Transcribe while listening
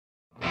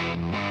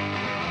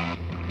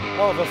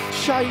Either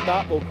shake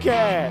up or get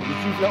out.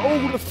 You've let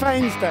all the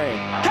fans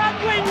down.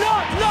 Can we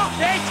not knock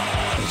it?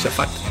 It's a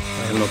fact.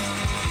 I am not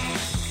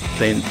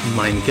playing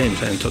mind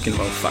games. I am talking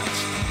about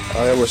facts.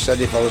 I always said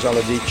if I was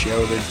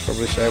Aladicio, they'd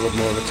probably say I was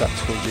more of a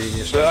tactical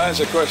genius. They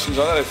answer questions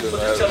on anything,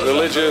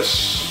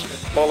 religious,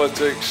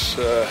 politics,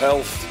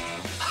 health,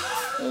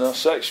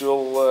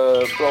 sexual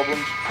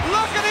problems.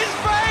 Look at his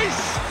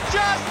face!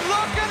 Just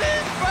look at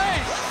his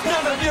face!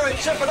 None of you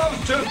except for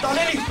those two have done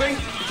anything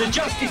to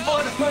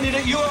justify the money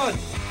that you earn.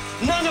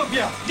 None of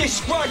you.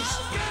 Disgrace.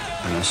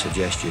 And I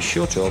suggest you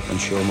shut up and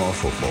show more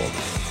football.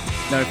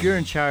 Now, if you're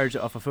in charge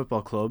of a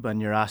football club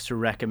and you're asked to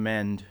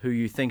recommend who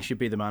you think should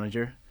be the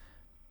manager,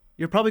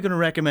 you're probably going to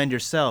recommend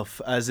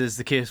yourself, as is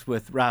the case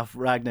with Ralf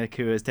Rangnick,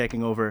 who is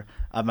taking over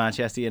at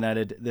Manchester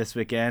United this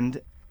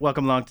weekend.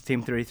 Welcome along to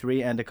Team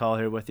 33. Enda Coll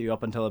here with you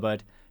up until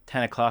about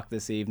 10 o'clock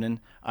this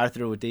evening.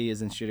 Arthur O'D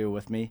is in studio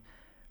with me.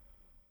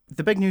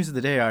 The big news of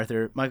the day,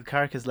 Arthur, Michael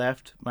Carrick has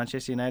left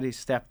Manchester United. He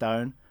stepped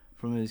down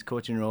from his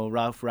coaching role.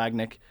 Ralf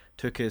Rangnick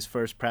took his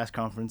first press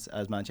conference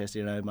as Manchester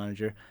United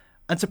manager.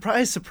 And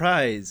surprise,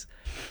 surprise,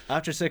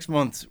 after 6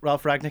 months,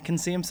 Ralf Rangnick can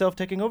see himself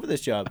taking over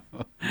this job.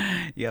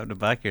 You have to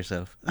back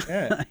yourself.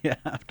 Yeah. You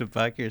have to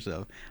back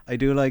yourself. I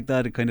do like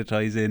that. It kind of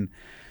ties in,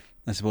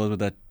 I suppose, with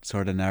that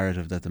sort of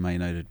narrative that the Man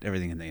United,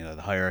 everything in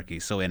the hierarchy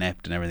is so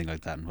inept and everything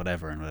like that and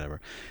whatever.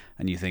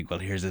 And you think, well,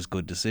 here's this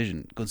good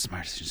decision, good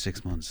smart decision,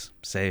 6 months,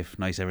 safe,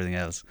 nice, everything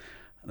else.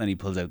 And then he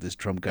pulls out this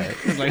trump card.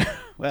 It's like,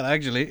 well,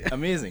 actually.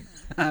 Amazing.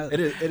 It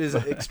is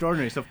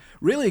extraordinary stuff.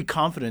 Really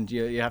confident,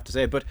 you have to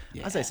say. But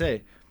as I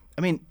say,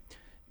 I mean,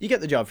 you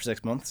get the job for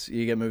 6 months,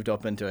 you get moved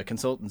up into a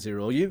consultancy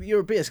role.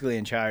 You're basically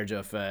in charge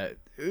of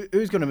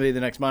who's going to be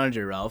the next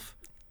manager, Ralph.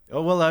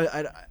 Oh, well,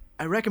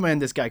 I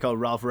recommend this guy called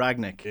Ralf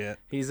Rangnick. Yeah.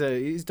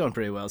 He's done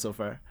pretty well so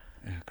far.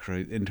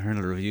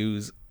 Internal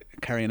reviews,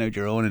 carrying out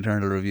your own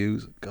internal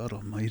reviews. God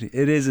almighty.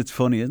 It's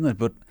funny, isn't it?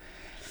 But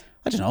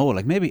I don't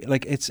know,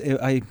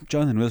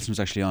 Jonathan Wilson was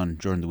actually on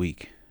during the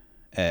week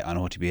on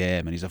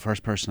OTBAM, and he's the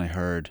first person I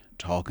heard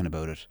talking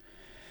about it.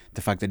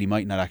 The fact that he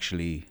might not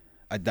actually,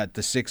 that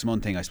the 6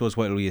 month thing, I suppose,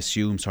 while we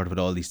assume sort of with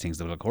all these things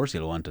that, well, of course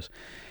he'll want it,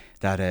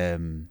 that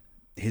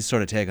his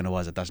sort of take on it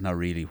was that that's not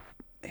really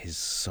his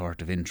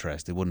sort of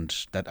interest. They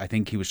wouldn't, that I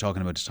think he was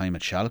talking about his time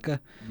at Schalke,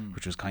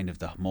 which was kind of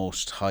the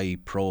most high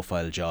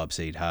profile job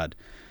he'd had.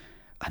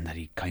 And that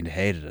he kind of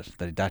hated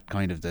it. That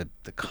kind of the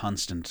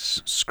constant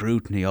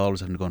scrutiny,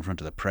 always having to go in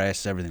front of the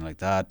press, everything like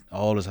that,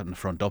 always having to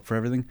front up for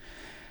everything.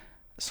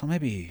 So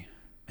maybe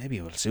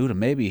it will suit him.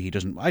 Maybe he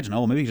doesn't. I don't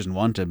know. Maybe he doesn't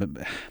want to.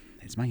 But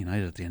it's Man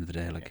United at the end of the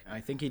day.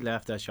 I think he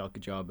left that Schalke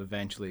job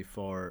eventually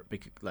for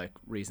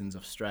reasons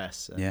of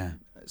stress. Yeah.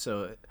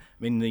 So I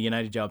mean, the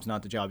United job's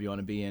not the job you want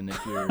to be in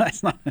if you're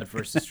at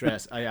first to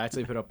stress. I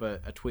actually put up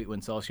a tweet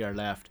when Solskjaer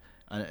left.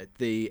 And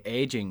the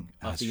aging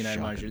of the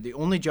United manager, the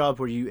only job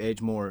where you age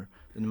more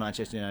than the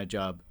Manchester United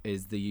job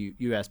is the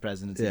US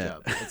presidency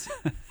job.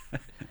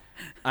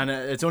 And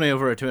it's only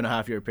over a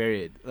 2.5 year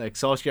period. Like,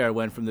 Solskjaer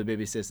went from the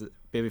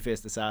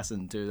baby-faced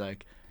assassin to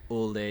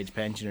old age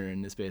pensioner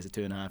in the space of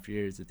 2.5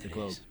 years at the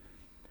club.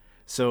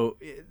 So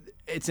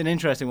it's an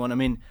interesting one. I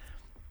mean,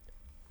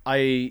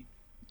 I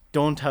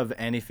don't have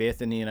any faith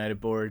in the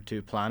United board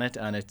to plan it,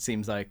 and it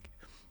seems like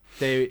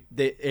it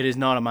is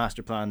not a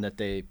master plan that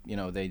they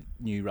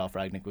knew Ralf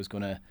Rangnick was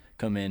going to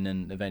come in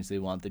and eventually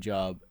want the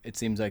job. It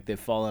seems like they've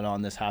fallen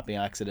on this happy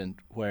accident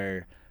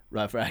where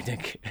Ralf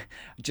Rangnick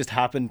just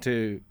happened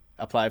to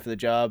apply for the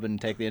job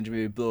and take the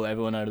interview, blow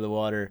everyone out of the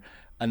water,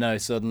 and now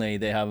suddenly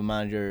they have a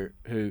manager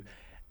who,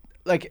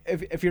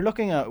 if you're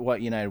looking at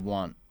what United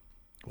want,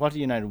 what do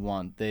United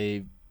want?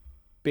 They,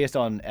 based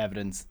on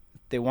evidence,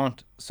 they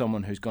want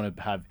someone who's going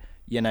to have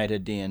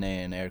United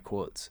DNA in air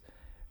quotes.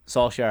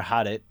 Solskjaer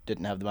had it,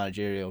 didn't have the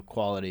managerial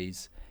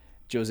qualities.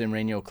 Jose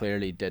Mourinho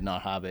clearly did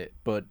not have it.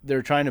 But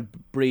they're trying to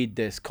breed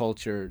this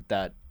culture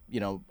that,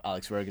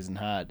 Alex Ferguson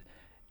had.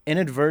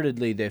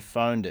 Inadvertently, they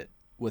found it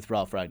with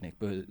Ralf Rangnick.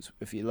 Because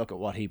if you look at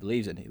what he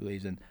believes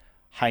in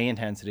high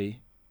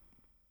intensity,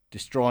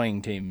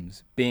 destroying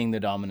teams, being the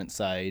dominant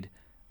side,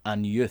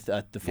 and youth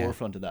at the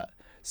forefront of that.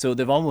 So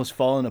they've almost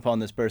fallen upon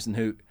this person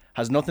who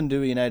has nothing to do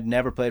with United,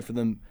 never played for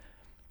them,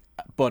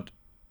 but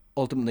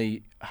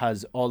ultimately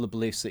has all the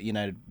beliefs that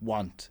United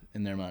want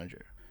in their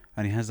manager.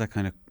 And he has that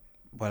kind of,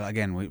 well,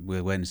 again,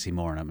 we'll wait and see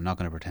more, and I'm not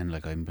going to pretend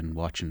like I've been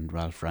watching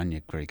Ralf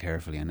Rangnick very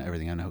carefully and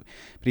everything, but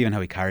even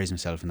how he carries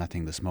himself in that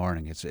thing this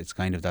morning, it's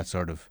kind of that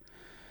sort of,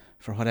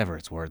 for whatever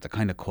it's worth, the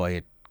kind of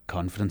quiet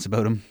confidence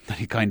about him, that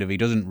he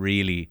doesn't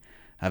really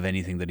have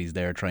anything that he's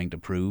there trying to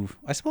prove.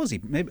 I suppose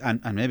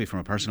maybe from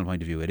a personal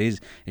point of view, it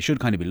should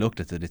kind of be looked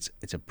at that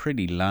it's a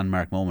pretty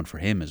landmark moment for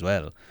him as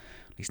well.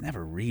 He's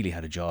never really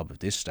had a job of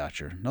this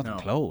stature. Nothing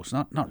close.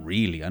 Not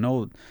really. I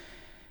know,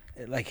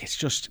 it's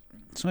just,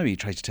 so maybe he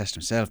tries to test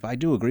himself, but I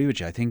do agree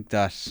with you. I think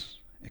that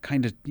it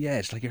kind of,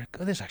 it's like,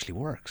 this actually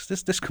works.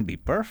 This can be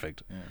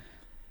perfect. Yeah.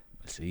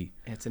 We'll see.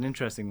 It's an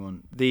interesting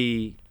one.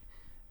 I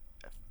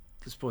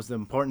suppose the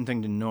important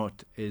thing to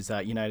note is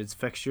that United's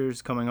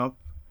fixtures coming up: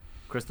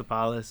 Crystal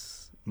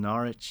Palace,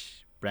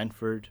 Norwich,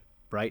 Brentford,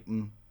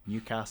 Brighton,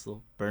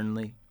 Newcastle,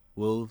 Burnley,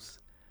 Wolves.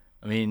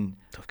 I mean,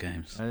 tough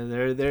games. They're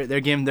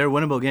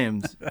winnable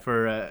games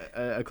for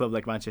a club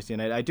like Manchester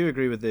United. I do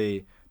agree with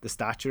the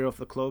stature of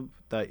the club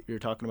that you're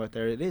talking about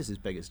there. It is his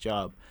biggest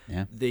job.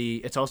 Yeah.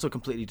 It's also a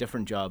completely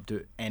different job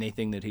to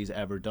anything that he's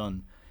ever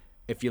done.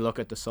 If you look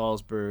at the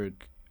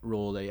Salzburg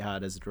role that he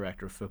had as a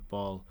director of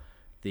football,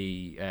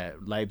 the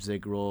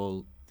Leipzig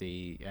role,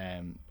 the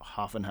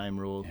Hoffenheim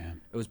role,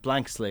 it was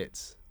blank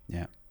slates.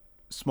 Yeah.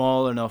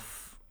 Small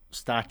enough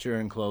stature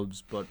in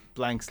clubs, but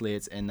blank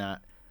slates in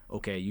that,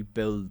 okay, you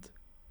build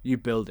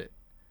it,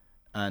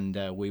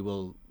 and we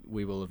will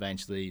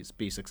eventually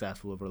be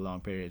successful over a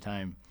long period of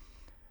time.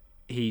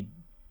 He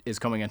is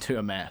coming into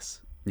a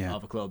mess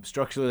of a club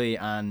structurally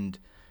and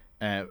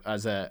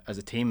as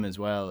a team as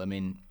well. I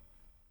mean,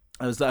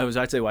 I was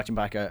actually watching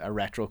back a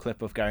retro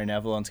clip of Gary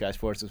Neville on Sky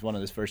Sports. It was one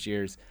of his first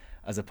years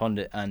as a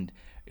pundit, and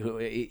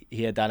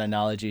he had that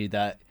analogy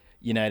that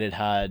United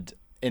had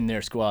in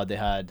their squad. They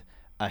had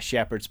a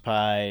shepherd's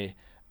pie,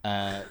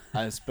 a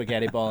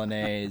spaghetti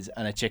bolognese,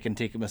 and a chicken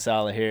tikka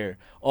masala here,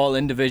 all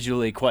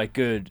individually quite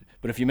good,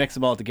 but if you mix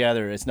them all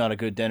together, it's not a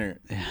good dinner.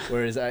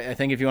 Whereas I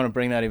think if you want to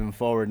bring that even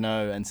forward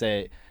now and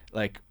say,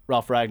 like,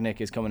 Ralf Rangnick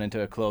is coming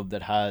into a club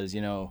that has,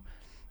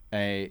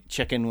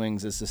 chicken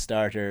wings as the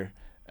starter,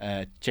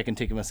 chicken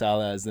tikka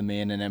masala as the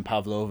main, and then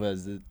pavlova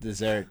as the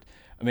dessert.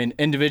 I mean,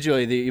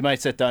 individually you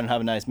might sit down and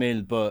have a nice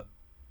meal, but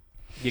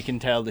you can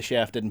tell the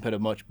chef didn't put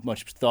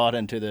much thought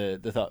into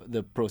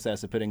the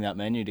process of putting that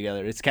menu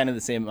together. It's kind of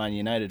the same at Man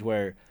United,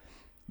 where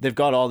they've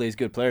got all these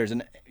good players,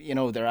 and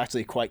they're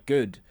actually quite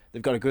good.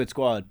 They've got a good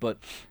squad, but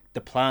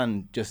the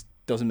plan just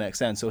doesn't make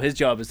sense. So his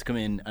job is to come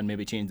in and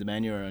maybe change the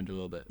menu around a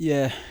little bit.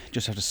 Yeah,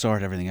 just have to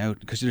sort everything out,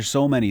 because there's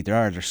so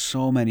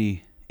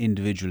many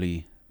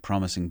individually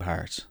promising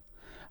parts.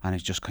 And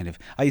it's just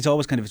it's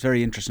always it's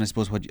very interesting, I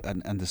suppose,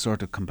 and the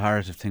sort of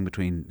comparative thing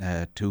between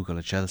Tuchel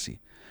at Chelsea.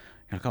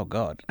 You're like, oh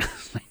God,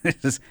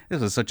 this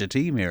was such a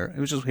team here. It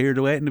was just here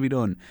to waiting to be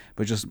done,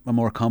 but just a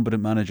more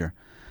competent manager.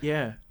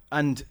 Yeah,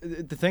 and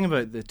the thing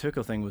about the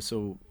Tuchel thing was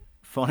so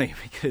funny,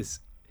 because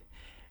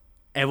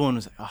everyone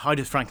was like, oh, how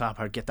does Frank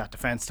Lampard get that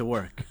defence to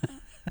work?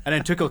 And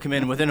then Tuchel came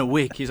in, and within a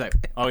week, he's like,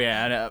 oh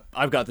yeah, and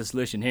I've got the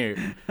solution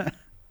here.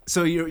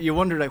 So you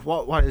wonder, like,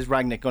 what is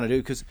Rangnick going to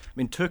do? Because, I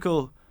mean,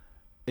 Tuchel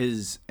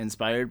is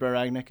inspired by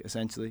Rangnick,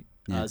 essentially,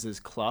 as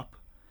is Klopp.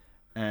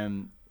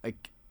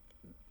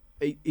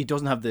 He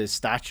doesn't have the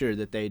stature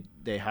that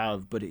they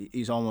have, but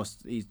he's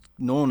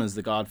known as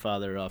the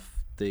godfather of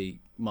the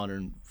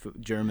modern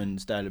German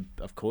style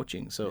of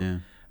coaching. So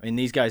I mean,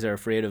 these guys are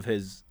afraid of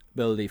his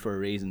ability for a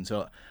reason.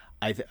 So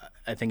I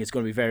think it's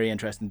going to be very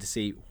interesting to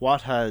see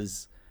what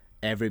has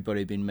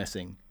everybody been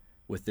missing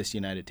with this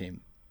United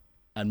team,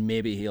 and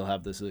maybe he'll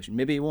have the solution.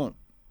 Maybe he won't.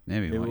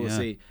 Maybe we'll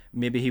see.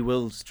 Maybe he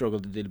will struggle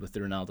to deal with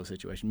the Ronaldo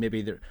situation.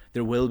 Maybe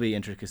there will be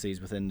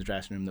intricacies within the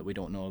dressing room that we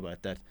don't know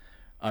about that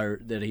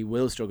he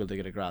will struggle to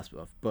get a grasp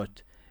of.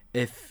 But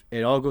if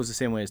it all goes the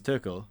same way as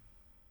Tuchel,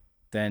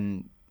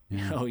 then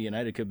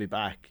United could be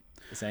back,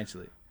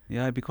 essentially.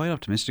 Yeah, I'd be quite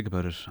optimistic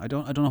about it. I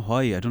don't know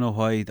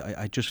why.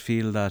 I just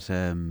feel that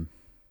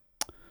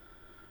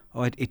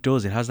it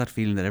does. It has that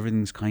feeling that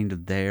everything's kind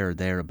of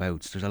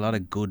thereabouts. There's a lot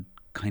of good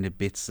kind of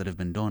bits that have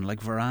been done, like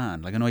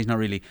Varane. Like, I know he's not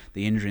really,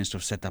 the injury and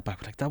stuff set that back,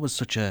 but like that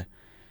was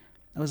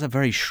a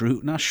very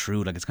not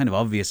shrewd, like, it's kind of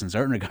obvious in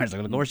certain regards,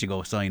 like, of course you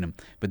go sign him,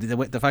 but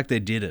the fact they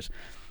did it,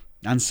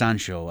 and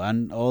Sancho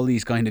and all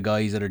these kind of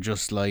guys that are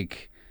just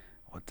like,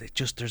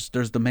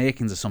 there's the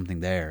makings of something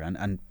there,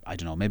 and I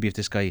don't know, maybe if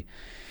this guy,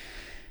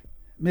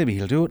 maybe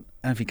he'll do it,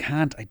 and if he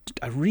can't,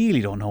 I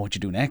really don't know what you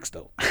do next,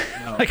 though.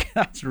 No. Like,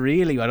 that's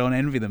really, I don't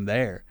envy them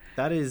there.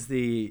 That is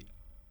the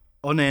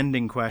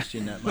unending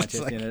question at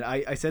Manchester United.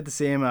 I said the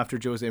same after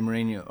Jose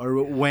Mourinho,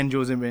 or when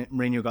Jose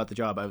Mourinho got the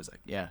job. I was like,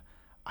 yeah,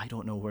 I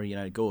don't know where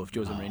United go if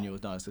Jose Mourinho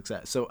was not a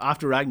success. So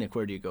after Rangnick,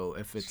 where do you go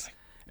if it's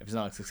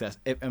not a success?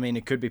 I mean,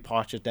 it could be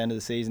Poch at the end of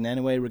the season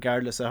anyway,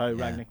 regardless of how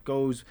Rangnick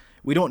goes.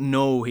 We don't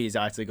know he's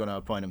actually going to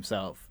appoint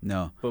himself.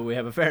 No. But we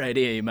have a fair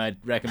idea he might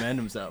recommend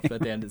himself at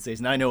the end of the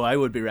season. I know I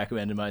would be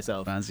recommending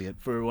myself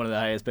for one of the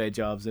highest paid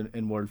jobs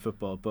in world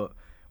football, but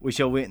we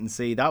shall wait and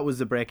see. That was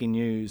the breaking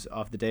news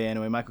of the day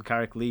anyway. Michael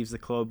Carrick leaves the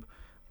club.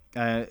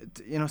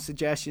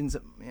 Suggestions,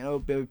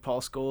 maybe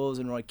Paul Scholes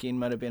and Roy Keane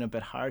might have been a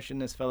bit harsh in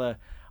this fella.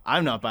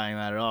 I'm not buying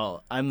that at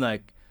all. I'm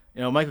like,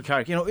 Michael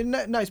Carrick,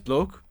 nice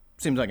bloke,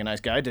 seems like a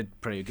nice guy,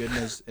 did pretty good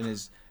in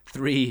his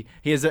 3.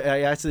 He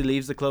actually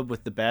leaves the club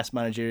with the best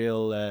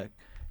managerial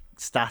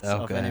stats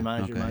of any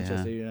manager in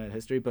Manchester United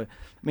history. But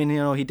I mean,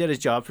 he did his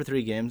job for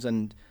 3 games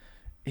and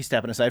he's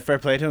stepping aside. Fair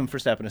play to him for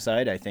stepping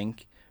aside, I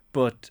think.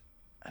 But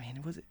I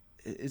mean,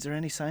 is there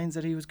any signs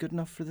that he was good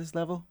enough for this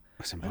level?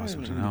 It's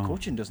impossible to know. The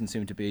coaching doesn't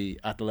seem to be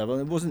at the level.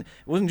 It wasn't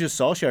just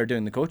Solskjaer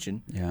doing the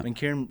coaching. Yeah. I mean,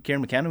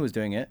 Kieran McKenna was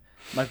doing it.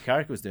 Michael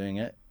Carrick was doing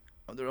it.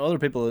 There are other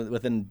people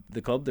within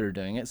the club that are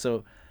doing it.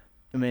 So,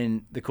 I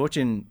mean, the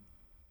coaching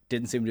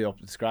didn't seem to be up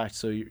to scratch.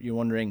 So you're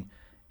wondering,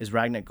 is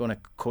Rangnick going to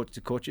coach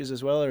the coaches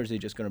as well, or is he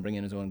just going to bring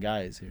in his own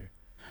guys here?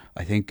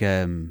 I think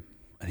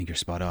you're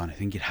spot on. I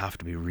think you'd have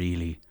to be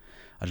really.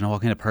 I don't know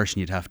what kind of person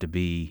you'd have to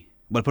be.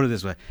 Well, put it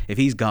this way: if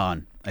he's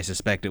gone, I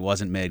suspect it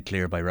wasn't made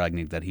clear by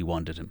Rangnick that he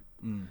wanted him.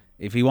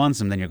 If he wants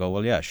him, then you go,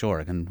 well, yeah,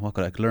 sure, I can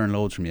learn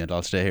loads from you, and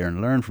I'll stay here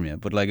and learn from you.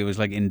 But like, it was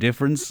like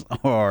indifference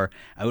or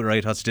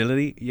outright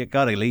hostility. You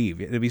gotta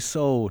leave. It'd be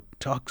so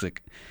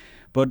toxic.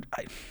 But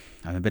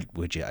I'm a bit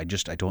with you. I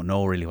don't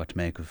know really what to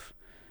make of.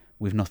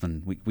 We've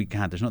nothing. We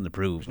can't. There's nothing to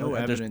prove.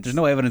 There's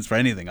no evidence for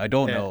anything. I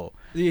don't know.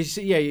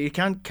 You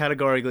can't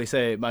categorically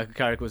say Michael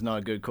Carrick was not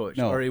a good coach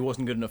or he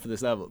wasn't good enough for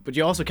this level. But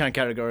you also can't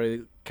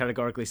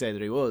categorically say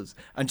that he was.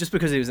 And just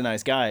because he was a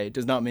nice guy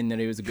does not mean that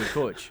he was a good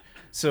coach.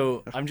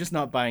 So I'm just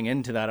not buying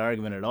into that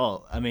argument at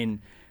all. I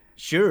mean,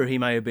 sure, he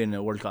might have been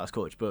a world-class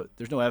coach, but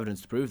there's no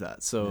evidence to prove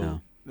that.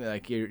 So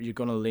like you're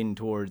going to lean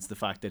towards the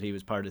fact that he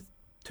was part of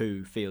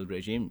 2 failed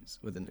regimes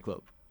within the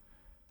club.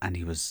 And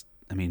he was.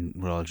 I mean,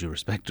 with all due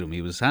respect to him,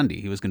 he was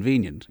handy. He was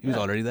convenient. He was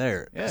already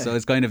there. Yeah. So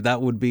it's kind of,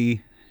 that would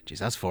be, geez,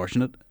 that's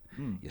fortunate.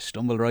 You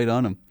stumbled right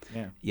on him.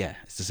 Yeah,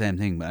 it's the same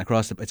thing. But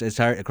it's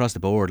hard across the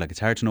board. Like, it's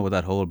hard to know with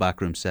that whole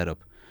backroom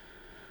setup.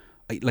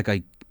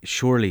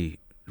 Surely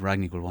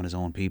Rangnick will want his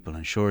own people,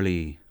 and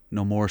surely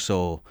no more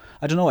so.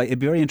 I don't know. It'd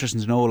be very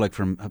interesting to know, like,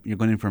 from you're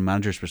going in from a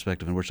manager's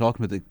perspective, and we're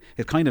talking about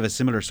it's kind of a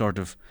similar sort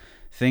of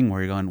thing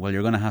where you're going, well,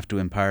 you're going to have to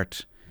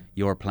impart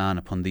your plan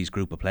upon these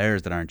group of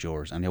players that aren't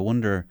yours, and I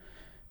wonder.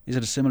 Is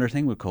it a similar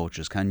thing with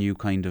coaches? Can you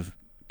kind of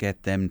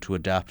get them to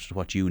adapt to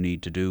what you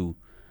need to do?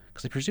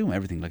 Because I presume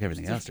everything else,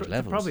 there's levels.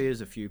 There probably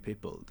is a few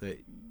people that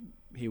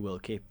he will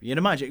keep. You'd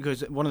imagine,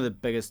 because one of the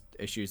biggest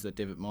issues that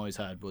David Moyes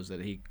had was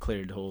that he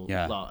cleared the whole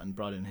lot and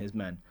brought in his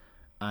men,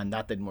 and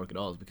that didn't work at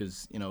all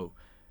because, you know,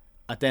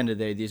 at the end of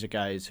the day, these are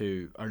guys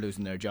who are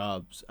losing their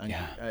jobs, and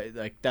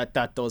like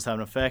that does have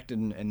an effect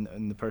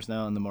in the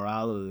personnel and the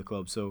morale of the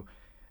club. So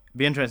it'd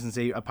be interesting to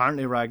see.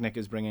 Apparently Rangnick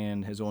is bringing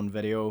in his own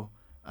video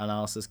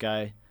analysis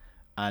guy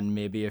and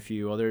maybe a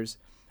few others,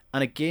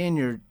 and again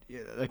you're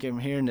like, I'm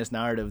hearing this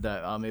narrative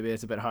that maybe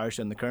it's a bit harsh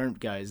on the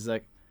current guys. It's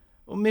like,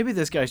 well, maybe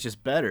this guy's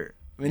just better.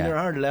 I mean, there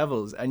are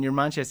levels, and you're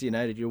Manchester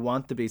United, you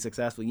want to be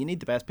successful, you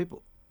need the best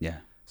people.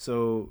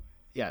 So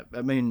I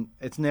mean,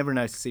 it's never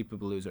nice to see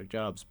people lose their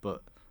jobs,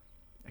 but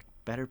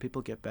better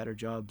people get better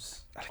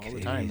jobs all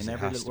the time in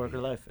every work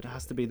of life. It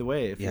has to be the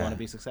way if you want to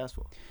be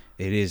successful.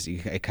 It is.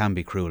 It can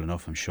be cruel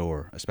enough, I'm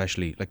sure.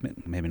 Especially, like,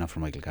 maybe not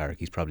for Michael Carrick.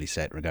 He's probably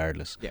set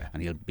regardless,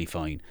 and he'll be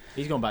fine.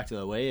 He's going back to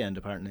the away end,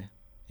 apparently.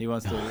 He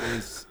wants to.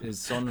 His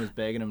son was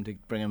begging him to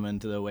bring him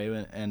into the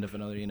away end of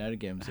another United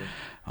game. So.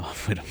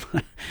 But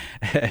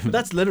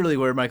that's literally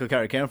where Michael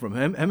Carrick came from.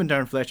 Him and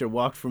Darren Fletcher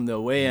walked from the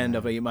away end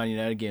of a Man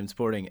United game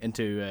Sporting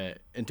into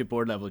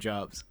board level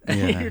jobs.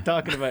 You're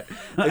talking about.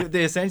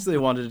 They essentially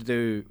wanted to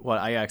do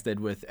what Ajax did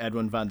with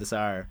Edwin van der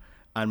Sar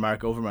and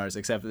Mark Overmars,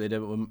 except that they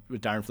did it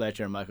with Darren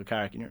Fletcher and Michael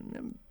Carrick.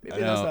 And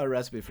maybe that's not a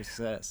recipe for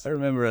success. I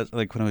remember,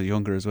 like, when I was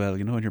younger as well.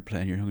 You know, when you're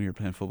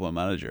playing Football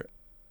Manager.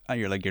 And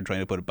you're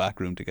trying to put a back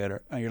room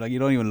together, and you're like, you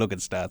don't even look at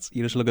stats,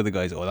 you just look at the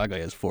guys. Oh, that guy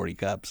has 40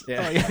 caps.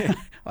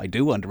 I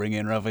do want to bring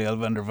in Rafael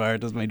van der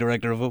Vaart as my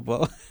director of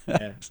football.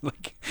 It's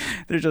like,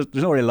 there's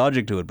no real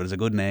logic to it, but it's a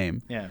good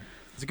name.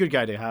 It's a good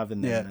guy to have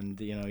in there, and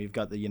you know, you've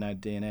got the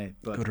United DNA.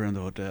 But good around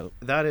the hotel.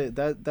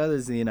 That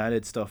is the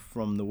United stuff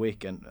from the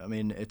week, and I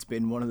mean, it's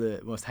been one of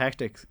the most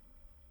hectic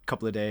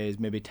couple of days,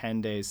 maybe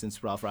 10 days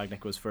since Ralf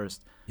Rangnick was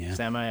first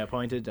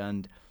semi-appointed,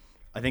 and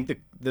I think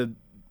the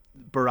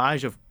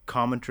barrage of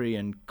commentary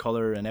and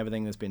colour and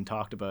everything that's been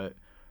talked about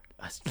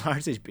has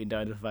largely been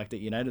down to the fact that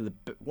United,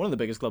 one of the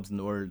biggest clubs in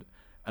the world,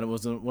 and it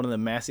was one of the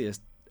messiest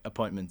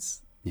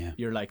appointments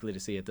you're likely to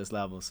see at this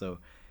level. So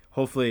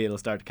hopefully it'll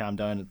start to calm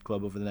down at the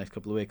club over the next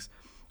couple of weeks.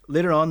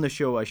 Later on the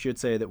show, I should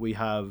say that we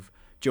have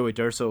Joey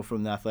Durso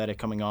from The Athletic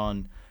coming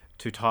on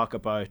to talk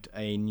about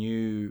a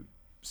new,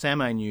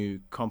 semi-new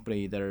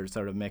company that are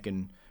sort of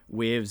making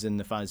waves in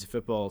the fantasy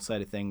football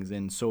side of things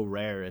in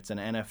Sorare. It's an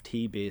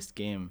NFT-based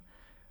game.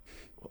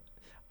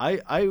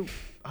 I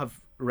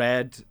have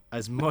read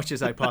as much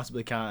as I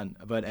possibly can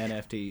about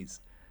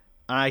NFTs.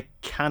 I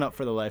cannot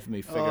for the life of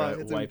me figure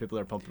out why people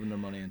are pumping their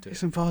money into it.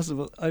 It's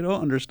impossible. I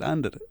don't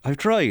understand it. I've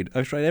tried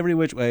every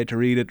which way to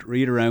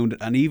read around it,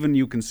 and even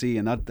you can see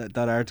in that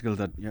article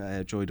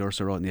that Joey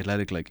Durso wrote in The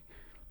Athletic, like,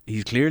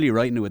 he's clearly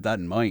writing it with that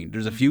in mind.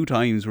 There's a few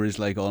times where he's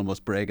like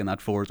almost breaking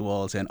that fourth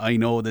wall, saying, I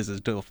know this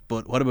is tough,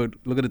 but what about,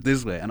 look at it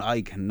this way? And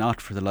I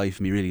cannot for the life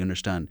of me really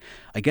understand.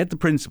 I get the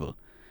principle.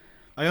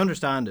 I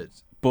understand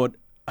it. But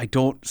I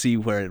don't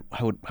see how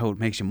it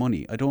makes you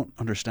money. I don't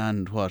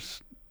understand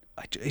what's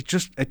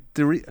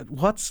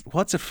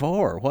it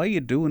for? Why are you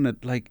doing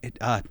it? Like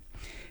I'm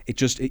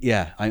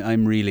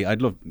really.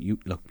 I'd love you.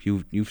 Look,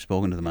 you've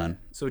spoken to the man.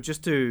 So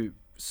just to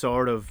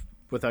sort of,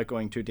 without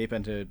going too deep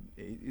into,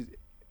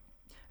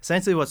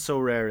 essentially what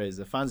Sorare is,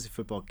 a fantasy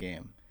football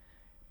game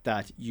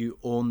that you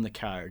own the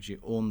cards, you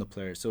own the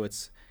players. So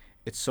it's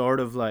sort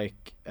of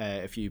like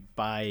if you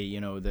buy,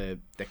 the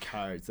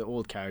cards, the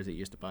old cards that you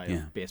used to buy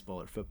of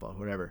baseball or football,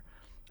 whatever.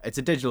 It's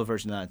a digital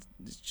version of that.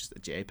 It's just a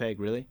JPEG,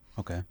 really.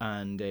 Okay.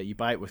 And you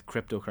buy it with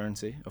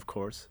cryptocurrency, of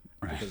course,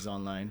 because it's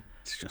online.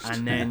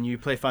 And then you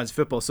play fantasy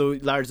football. So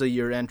largely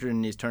you're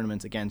entering these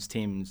tournaments against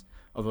teams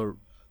of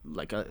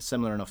like a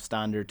similar enough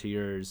standard to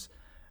yours,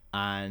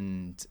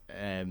 and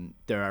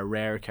there are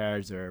rare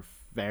cards, there are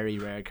very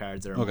rare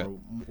cards that are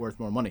worth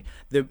more money.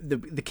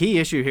 The key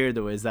issue here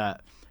though is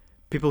that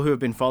people who have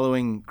been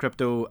following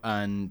crypto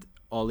and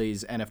all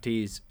these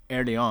NFTs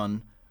early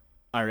on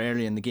are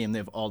early in the game. They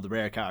have all the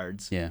rare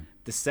cards. Yeah.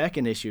 The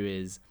second issue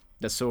is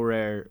that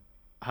Sorare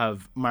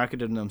have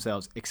marketed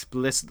themselves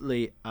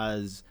explicitly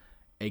as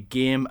a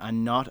game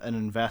and not an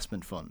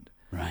investment fund.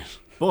 Right.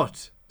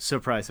 But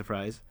surprise,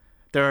 surprise,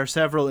 there are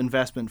several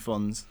investment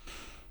funds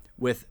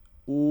with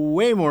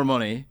way more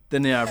money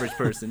than the average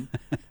person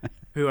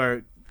who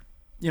are,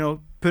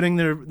 putting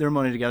their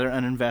money together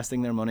and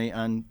investing their money,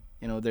 and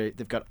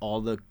they've got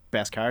all the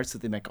best cards, so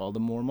they make all the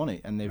more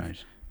money, and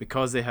they've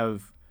because they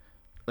have,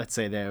 let's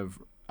say they have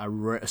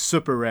a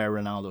super rare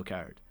Ronaldo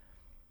card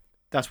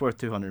that's worth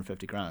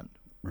 250 grand.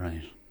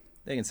 Right.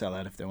 They can sell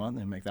that if they want.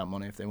 They make that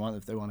money if they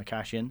want to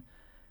cash in.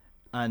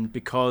 And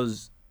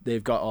because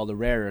they've got all the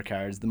rarer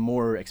cards, the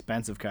more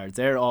expensive cards,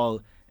 they're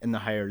all in the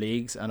higher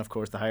leagues, and of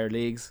course the higher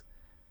leagues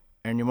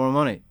earn you more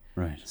money.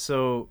 Right.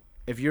 So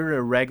if you're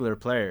a regular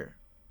player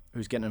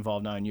who's getting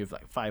involved now and you have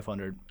like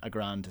 500, a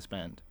grand to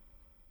spend,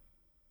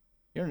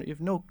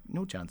 you've no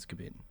chance of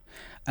competing.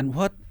 And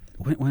what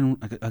when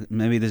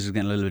maybe this is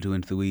getting a little bit too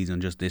into the weeds on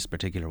just this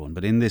particular one,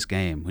 but in this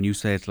game, when you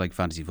say it's like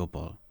fantasy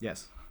football,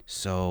 yes.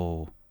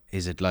 So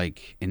is it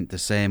like in the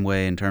same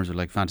way in terms of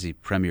like fantasy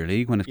Premier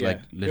League when it's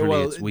like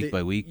literally it's week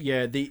by week?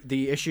 Yeah.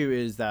 The issue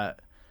is that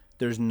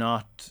there's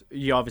not.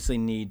 You obviously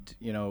need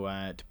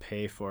to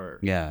pay for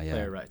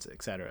player rights,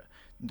 etc.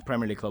 The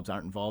Premier League clubs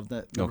aren't involved in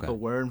it. Liverpool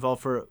were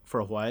involved for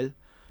a while.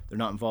 They're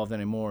not involved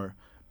anymore.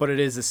 But it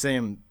is the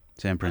same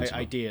principle.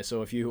 Idea.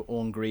 So if you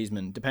own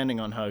Griezmann, depending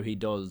on how he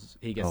does,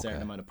 he gets a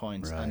certain amount of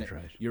points, and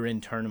you're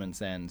in tournaments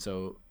then.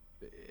 So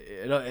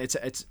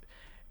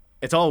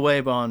it's all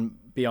way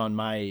beyond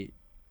my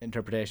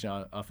interpretation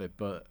of it.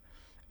 But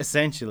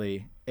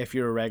essentially, if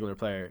you're a regular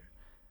player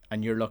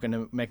and you're looking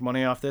to make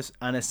money off this,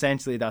 and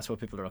essentially that's what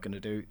people are looking to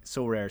do.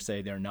 Sorare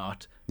say they're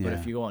not, but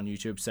if you go on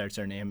YouTube, search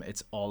their name,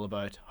 it's all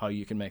about how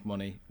you can make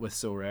money with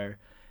Sorare.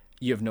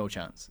 You have no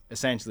chance,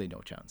 essentially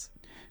no chance.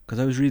 Because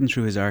I was reading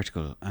through his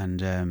article, and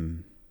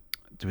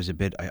there was a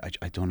bit,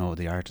 I don't know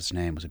the artist's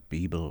name, was it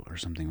Beeble or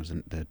something was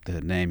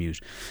the name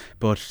used,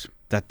 but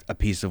that a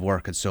piece of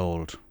work had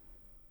sold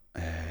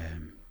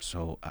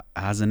so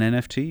as an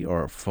NFT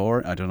or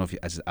for, I don't know if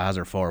as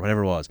or for,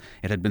 whatever it was,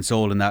 it had been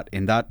sold in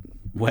that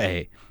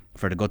way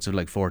for the guts of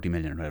like 40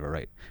 million or whatever,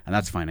 right? And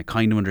that's fine, I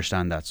kind of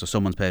understand that. So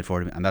someone's paid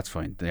 40 million, and that's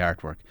fine, the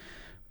artwork.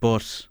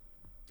 But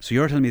so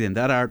you're telling me then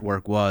that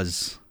artwork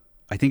was,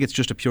 I think it's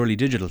just a purely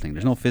digital thing.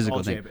 There's no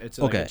physical thing. It's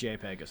like a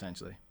JPEG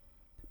essentially.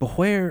 But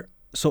where?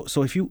 So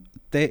if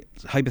they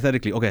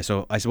hypothetically, okay.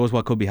 So I suppose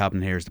what could be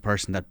happening here is the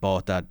person that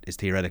bought that is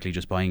theoretically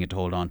just buying it to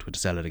hold on to it to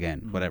sell it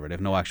again, whatever. They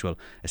have no actual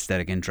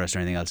aesthetic interest or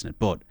anything else in it.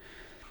 But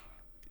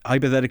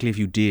hypothetically, if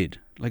you did,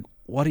 like,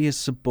 what are you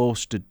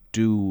supposed to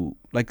do?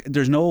 Like,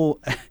 there's no.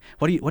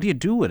 What do you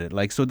do with it?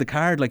 Like, so the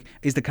card, like,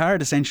 is the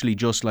card essentially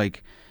just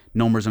like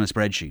numbers on a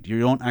spreadsheet? You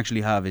don't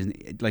actually have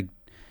like.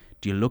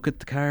 Do you look at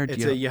the card?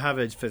 You have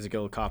a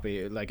physical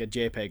copy, like a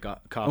JPEG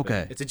copy.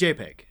 Okay. It's a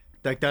JPEG.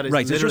 Like that is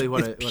right, literally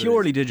so it's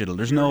purely digital.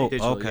 There's no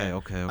digital, okay.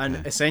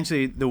 And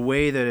essentially, the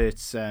way that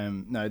it's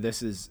now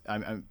this is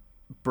I'm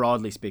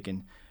broadly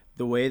speaking,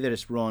 the way that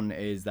it's run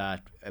is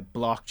that a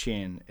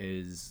blockchain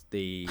is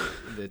the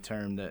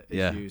term that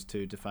is used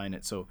to define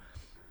it. So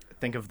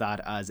think of that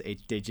as a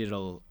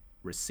digital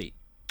receipt.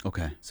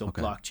 Okay. So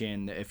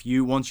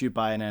blockchain. Once you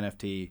buy an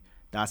NFT,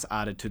 that's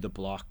added to the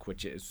block,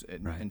 which is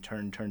in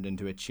turn turned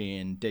into a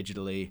chain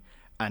digitally,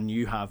 and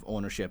you have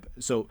ownership.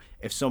 So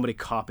if somebody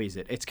copies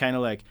it, it's kind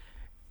of like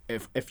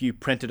if you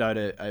printed out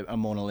a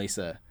Mona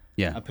Lisa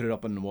and put it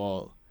up on the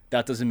wall,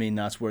 that doesn't mean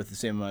that's worth the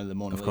same amount of the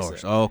Mona Lisa. Of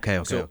course. Okay.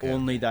 So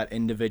only that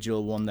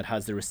individual one that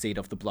has the receipt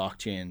of the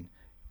blockchain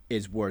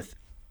is worth,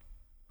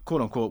 quote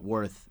unquote,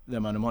 worth the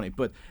amount of money.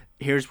 But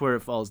here's where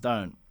it falls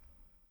down.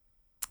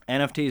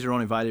 NFTs are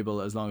only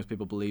valuable as long as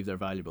people believe they're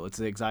valuable. It's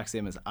the exact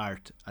same as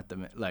art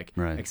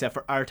except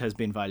for art has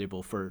been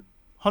valuable for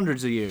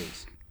hundreds of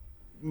years,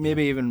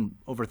 maybe even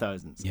over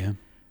thousands. Yeah.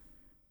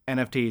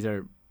 NFTs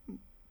are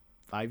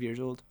 5 years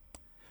old,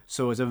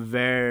 so it's a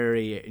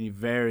very,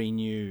 very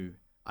new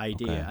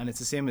idea, and it's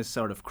the same as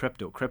sort of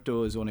crypto.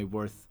 Crypto is only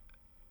worth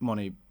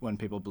money when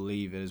people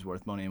believe it is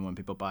worth money and when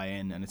people buy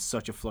in, and it's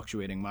such a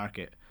fluctuating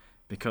market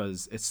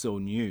because it's so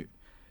new.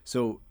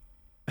 So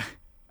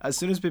as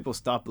soon as people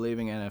stop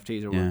believing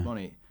NFTs are worth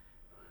money,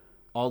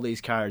 all these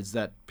cards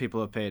that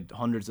people have paid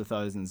hundreds of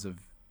thousands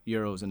of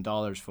euros and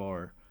dollars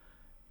for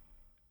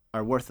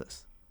are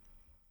worthless.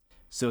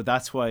 So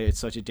that's why it's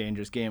such a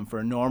dangerous game for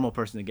a normal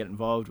person to get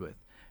involved with.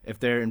 If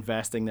they're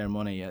investing their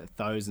money at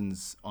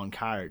thousands on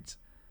cards,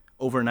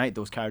 overnight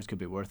those cards could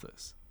be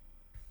worthless.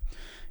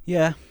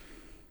 Yeah.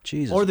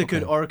 Jesus. Or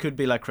it could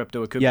be like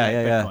crypto. It could be like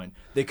Bitcoin.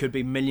 They could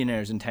be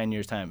millionaires in 10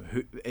 years'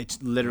 time.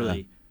 It's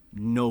literally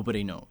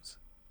nobody knows.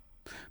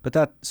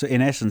 But so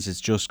in essence,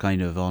 it's just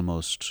kind of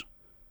almost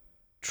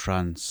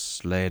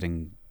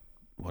translating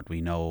what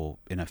we know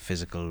in a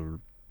physical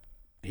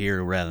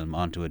here realm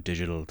onto a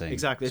digital thing.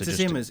 Exactly. It's the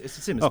same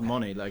as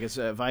money. Like,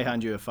 if I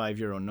hand you a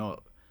 €5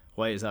 note,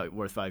 why is that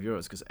worth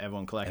 €5? Because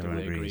everyone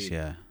collectively agrees.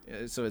 Yeah.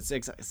 So it's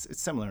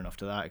similar enough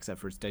to that, except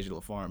for its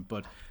digital form.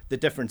 But the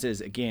difference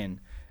is, again,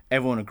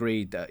 everyone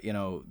agreed that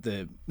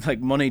the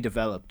money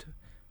developed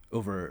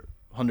over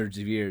hundreds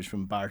of years,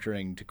 from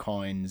bartering to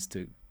coins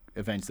to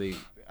eventually,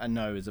 and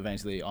now is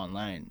eventually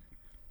online.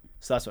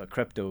 So that's what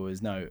crypto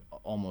is now,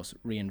 almost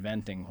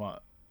reinventing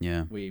what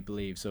we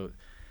believe. So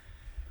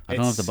I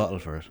don't have the bottle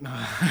for it.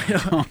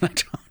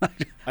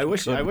 I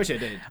wish I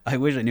did. I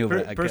wish I knew.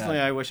 Personally,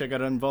 I wish I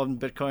got involved in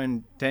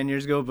Bitcoin 10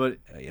 years ago, but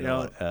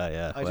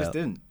I just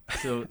didn't.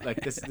 So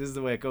this is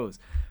the way it goes.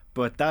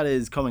 But that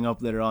is coming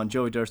up later on.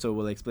 Joey Durso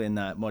will explain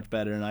that much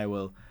better than I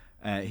will.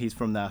 He's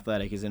from The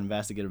Athletic. He's an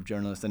investigative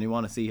journalist, and you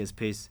want to see his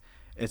piece,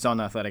 it's on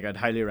The Athletic. I'd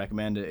highly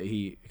recommend it.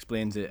 He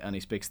explains it, and he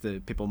speaks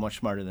to people much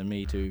smarter than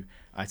me to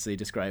actually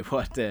describe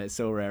what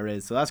Sorare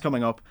is. So that's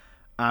coming up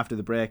after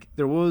the break.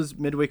 There was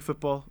midweek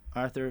football,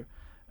 Arthur,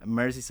 a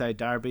Merseyside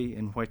derby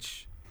in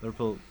which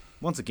Liverpool,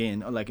 once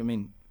again,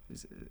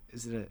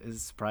 is it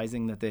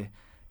surprising that they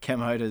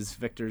came out as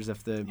victors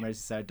of the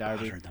Merseyside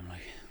derby?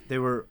 They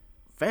were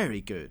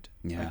very good.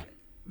 Yeah.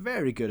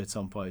 Very good at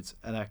some points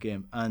at that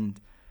game. And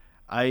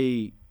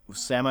I was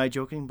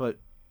semi-joking, but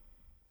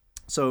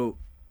so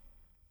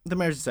the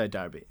Merseyside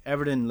derby,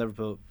 Everton,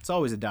 Liverpool, it's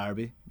always a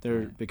derby.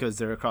 Because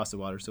they're across the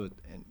water, so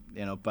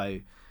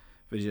by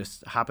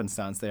just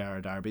happenstance they are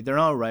a derby. They're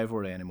not a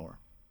rivalry anymore.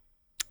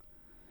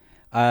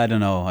 I don't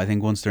know. I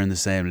think once they're in the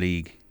same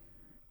league,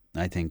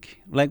 I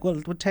think,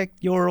 we'll take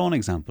your own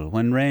example.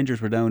 When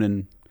Rangers were down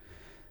in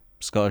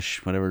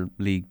Scottish, whatever,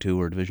 League 2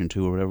 or Division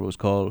 2 or whatever it was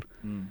called,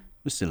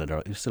 it was still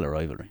a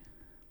rivalry.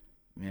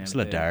 Yeah,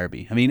 still a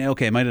derby. I mean,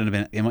 okay, it might not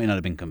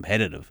have been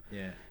competitive.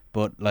 Yeah.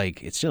 But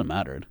it still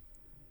mattered.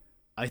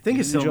 I think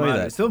it still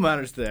matters. It still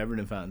matters to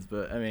Everton fans,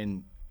 but I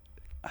mean,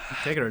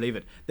 take it or leave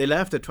it. They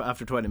left it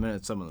after 20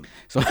 minutes. Some of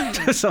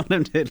them. Some of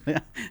them did.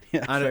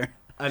 Yeah.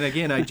 And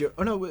again, it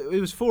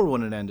was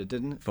 4-1 it ended,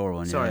 didn't it?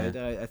 4-1. Sorry,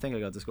 yeah. I think I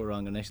got the score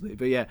wrong initially,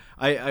 but yeah,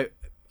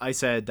 I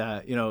said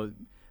that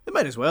they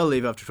might as well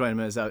leave after 20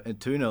 minutes out at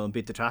 2-0 and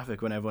beat the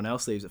traffic when everyone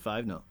else leaves at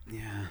 5-0.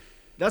 Yeah.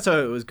 That's how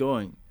it was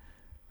going.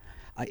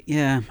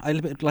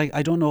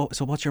 I don't know.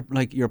 So what's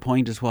your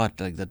point is what?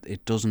 That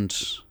it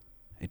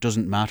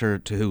doesn't matter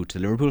to who? To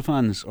Liverpool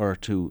fans or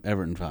to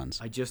Everton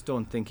fans? I just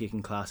don't think you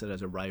can class it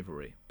as a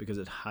rivalry because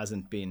it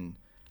hasn't been.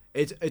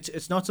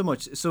 It's not so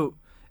much. So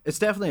it's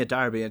definitely a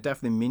derby. It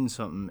definitely means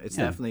something. It's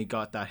definitely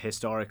got that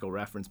historical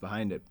reference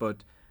behind it.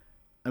 But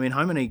I mean,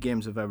 how many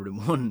games have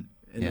Everton won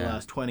in the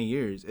last 20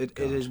 years?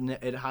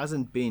 It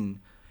hasn't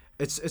been.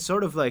 It's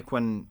sort of like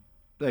when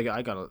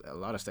I got a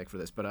lot of stick for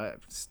this, but I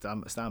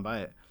stand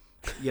by it.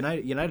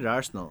 United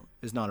Arsenal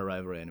is not a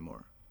rivalry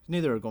anymore.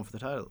 Neither are going for the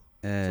title.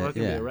 So it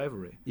can be a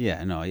rivalry.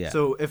 Yeah, no, yeah.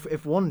 So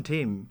if one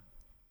team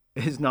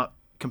is not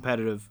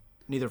competitive,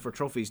 neither for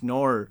trophies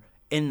nor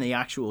in the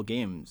actual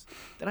games,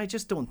 then I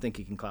just don't think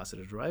you can class it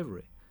as a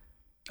rivalry.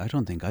 It'd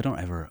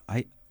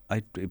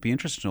be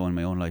interesting to know in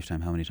my own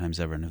lifetime how many times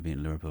Everton have been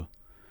in Liverpool.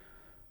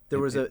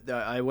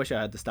 I wish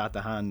I had the stat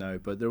to hand now,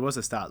 but there was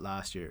a stat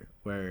last year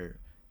where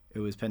it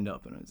was pinned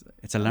up, and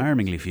it's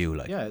alarmingly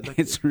few.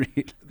 It's real.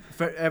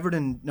 For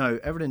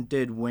Everton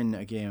did win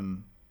a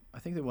game. I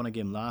think they won a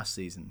game last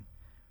season,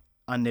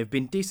 and they've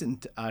been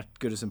decent at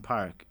Goodison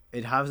Park.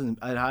 It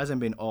hasn't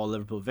been all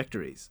Liverpool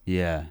victories.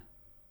 Yeah,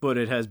 but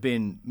it has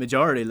been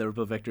majority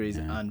Liverpool victories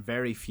and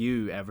very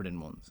few Everton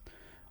ones.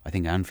 I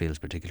think Anfield's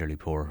particularly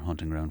poor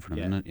hunting ground for them,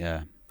 isn't it?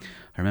 Yeah,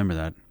 I remember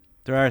that.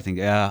 There are things.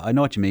 Yeah, I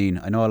know what you mean.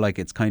 I know,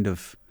 it's kind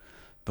of,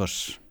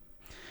 but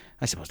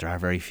I suppose there are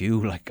very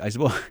few. I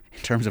suppose in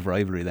terms of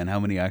rivalry, then how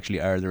many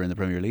actually are there in the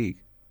Premier League?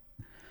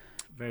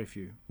 Very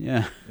few.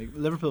 Yeah.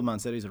 Liverpool Man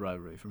City's a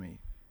rivalry for me.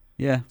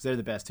 Yeah. Because they're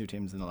the best two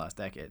teams in the last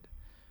decade.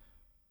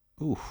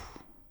 Ooh.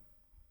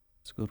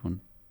 It's a good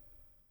one.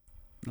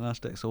 The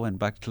last decade. So went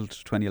back till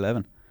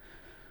 2011.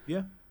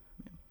 Yeah.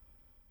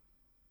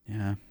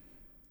 Yeah.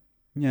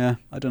 Yeah.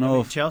 I don't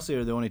know. Chelsea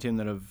are the only team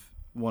that have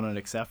won it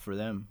except for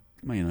them.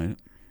 Man United.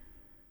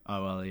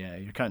 Oh, well, yeah.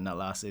 You're counting that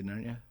last season,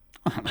 aren't you?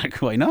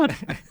 Why not?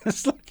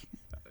 It's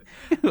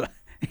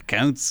it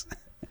counts.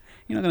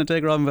 You're not going to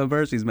take Robin van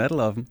Persie's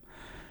medal off him.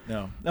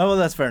 No. Oh, well,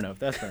 that's fair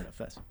enough.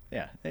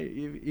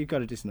 You've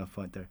got a decent enough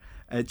point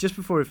there. Just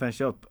before we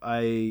finish up,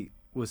 I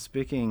was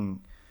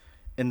speaking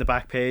in the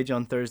back page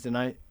on Thursday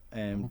night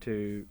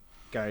to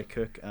Gary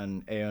Cook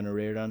and Aon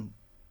O'Riordan,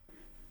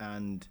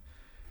 and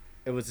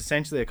it was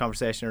essentially a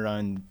conversation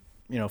around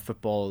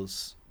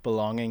football's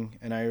belonging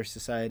in Irish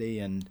society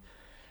and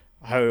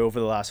how over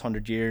the last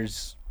 100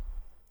 years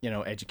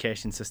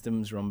education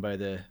systems run by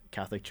the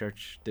Catholic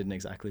Church didn't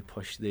exactly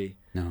push the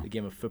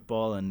game of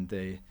football, and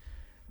the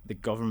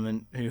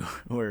government, who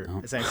were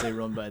essentially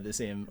run by the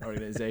same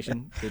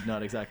organisation, did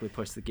not exactly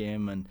push the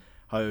game, and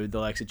how the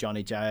likes of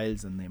Johnny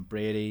Giles and Liam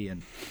Brady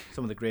and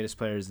some of the greatest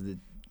players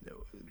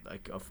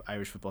of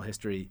Irish football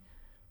history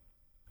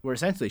were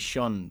essentially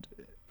shunned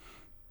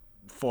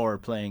for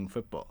playing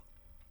football.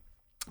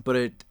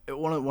 But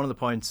one of the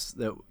points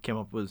that came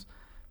up was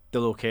the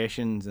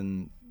locations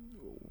and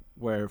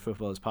where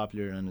football is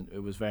popular, and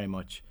it was very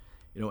much,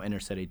 inner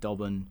city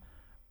Dublin,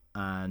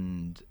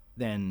 and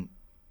then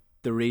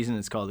the reason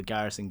it's called the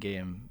Garrison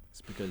game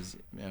is because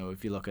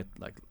if you look at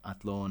like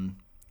Athlone,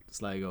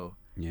 Sligo,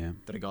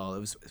 Donegal,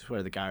 it's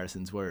where the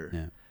garrisons were.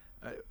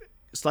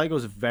 Sligo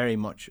is very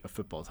much a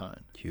football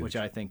town, which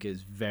I think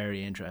is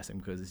very interesting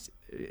because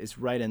it's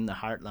right in the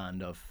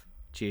heartland of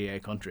GAA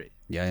country.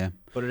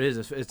 But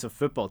it's a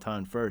football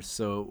town first.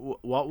 So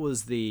what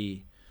was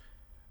the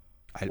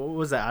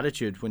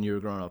attitude when you were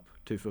growing up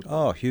to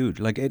football? Oh, huge!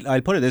 Like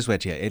I'll put it this way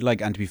to you.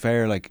 And to be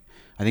fair, like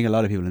I think a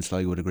lot of people in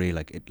Sligo would agree.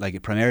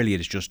 Primarily it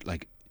is just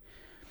like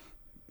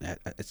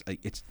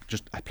it's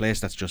just a place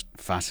that's just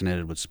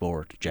fascinated with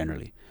sport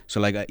generally. So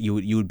like it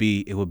would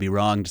be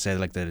wrong to say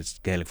like that it's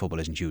Gaelic football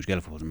isn't huge.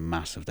 Gaelic football is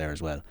massive there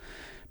as well,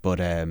 but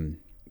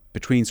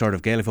between sort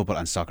of Gaelic football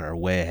and soccer are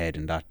way ahead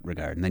in that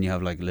regard. And then you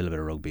have like a little bit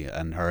of rugby,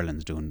 and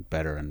hurling's doing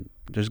better, and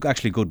there's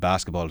actually good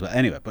basketball.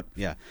 Anyway, but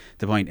yeah,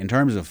 the point in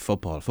terms of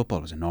football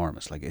was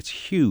enormous. Like it's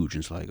huge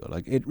in Sligo.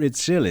 Like it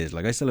still is.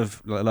 Like I still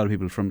have a lot of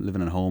people from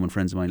living at home and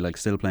friends of mine like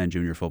still playing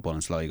junior football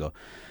in Sligo,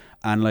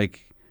 and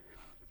like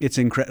it's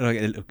incredible.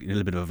 Like, a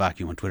little bit of a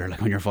vacuum on Twitter,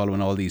 like when you're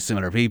following all these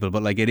similar people,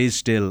 but like it is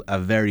still a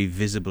very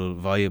visible,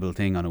 viable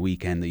thing on a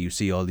weekend that you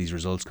see all these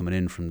results coming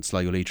in from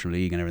Sligo Leitrim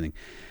League and everything.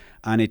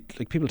 And it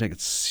like people take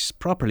it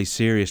properly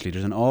seriously.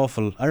 There's an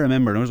awful. I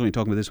remember, and I was only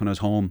talking about this when I was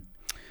home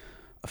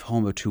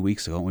about 2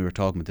 weeks ago, and we were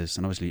talking about this.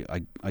 And obviously,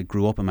 I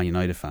grew up a Man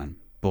United fan,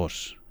 but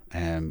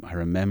I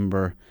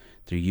remember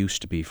there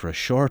used to be, for a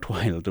short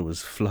while, there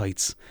was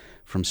flights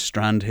from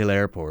Strandhill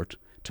Airport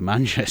to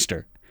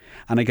Manchester,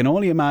 and I can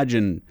only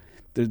imagine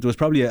there was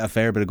probably a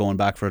fair bit of going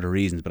back for other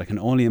reasons, but I can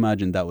only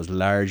imagine that was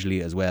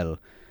largely as well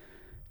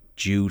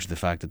due to the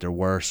fact that there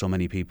were so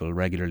many people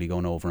regularly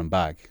going over and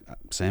back.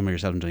 Same with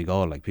yourself in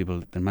Donegal, like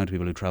the amount of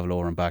people who travel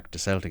over and back to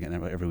Celtic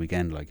every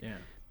weekend,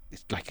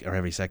 it's like, or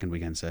every second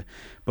weekend, say.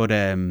 But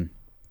it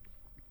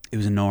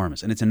was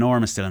enormous, and it's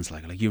enormous still in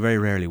Sligo. Like you very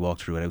rarely walk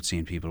through without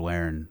seeing people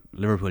wearing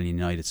Liverpool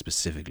United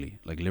specifically.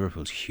 Like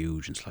Liverpool's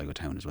huge in Sligo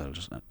town as well,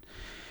 just not.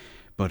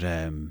 But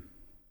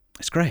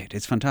it's great.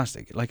 It's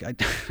fantastic. Like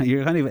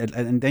you're kind of,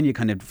 and then you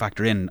kind of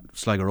factor in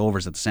Sligo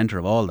Rovers at the centre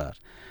of all that,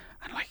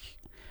 and like.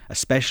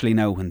 Especially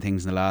now when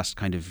things in the last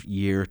kind of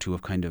year or two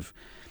have kind of,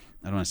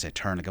 I don't want to say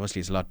turn, like obviously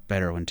it's a lot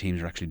better when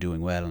teams are actually doing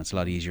well, and it's a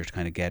lot easier to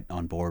kind of get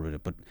on board with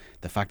it. But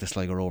the fact that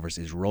Sligo Rovers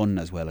is run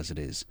as well as it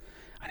is,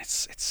 and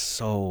it's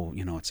so,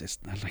 it's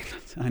like,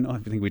 I know, I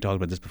think we talked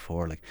about this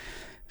before, like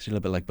it's a little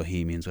bit like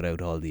Bohemians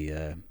without all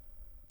the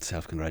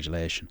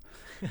self-congratulation,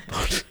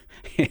 but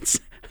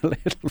it's a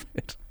little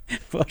bit,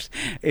 but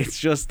it's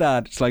just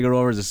that Sligo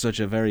Rovers is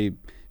such a very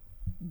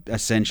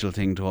essential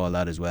thing to all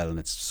that as well, and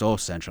it's so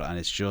central, and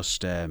it's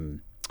just I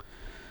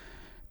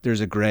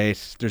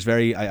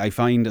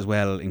find as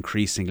well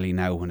increasingly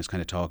now when it's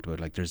kind of talked about,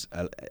 like there's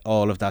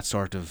all of that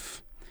sort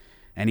of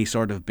any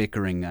sort of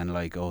bickering and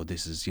like, oh,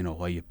 this is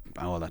why you,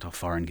 all that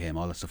foreign game,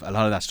 all that stuff, a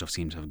lot of that stuff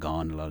seems to have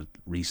gone a lot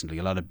recently.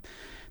 A lot of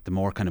the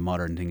more kind of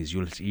modern thing is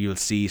you'll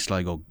see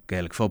Sligo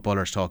Gaelic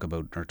footballers talk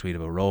about or tweet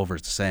about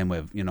Rovers the same way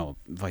of,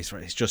 vice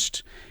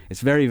versa.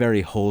 It's very,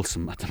 very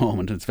wholesome at the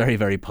moment. It's very,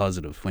 very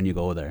positive when you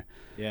go there.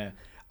 Yeah,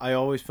 I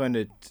always found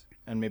it,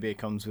 and maybe it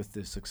comes with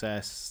the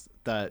success,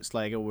 that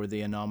Sligo were the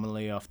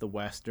anomaly of the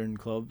Western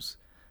clubs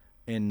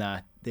in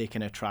that they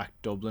can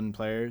attract Dublin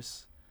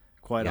players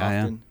quite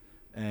often.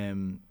 Yeah.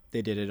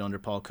 They did it under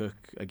Paul Cook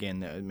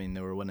again. I mean,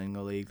 they were winning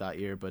the league that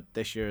year, but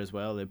this year as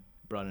well they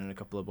brought in a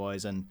couple of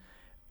boys, and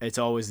it's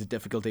always the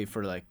difficulty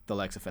for like the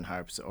likes of Finn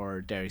Harps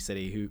or Derry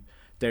City, who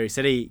Derry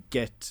City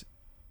get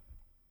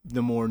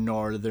the more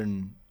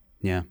northern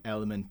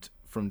element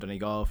from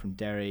Donegal, from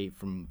Derry,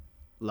 from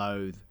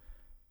Louth,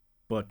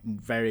 but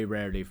very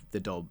rarely the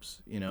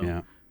Dubs,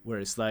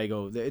 Whereas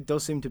Sligo, it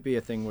does seem to be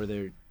a thing where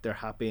they're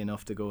happy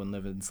enough to go and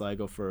live in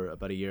Sligo for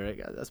about a year.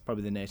 That's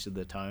probably the nature of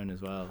the town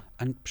as well.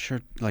 I'm sure,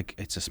 like,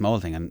 it's a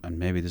small thing, and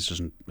maybe this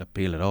doesn't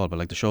appeal at all, but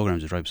like the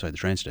showgrounds is right beside the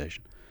train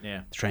station.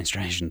 Yeah, the train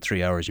station,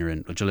 3 hours you're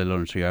in. Just a little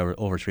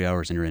over 3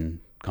 hours, and you're in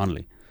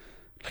Connolly.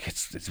 Like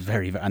it's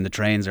very, and the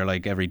trains are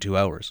like every 2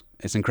 hours.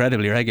 It's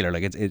incredibly regular.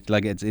 Like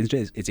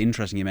it's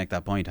interesting you make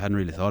that point. I hadn't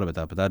really thought about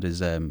that, but that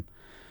is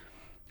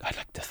I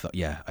like the thought.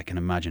 Yeah, I can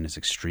imagine it's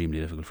extremely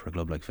difficult for a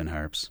club like Finn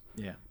Harps.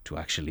 Yeah, to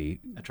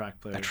actually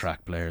attract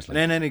players. And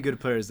then any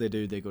good players they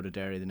go to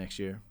Derry the next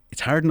year.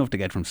 It's hard enough to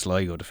get from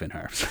Sligo to Finn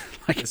Harps.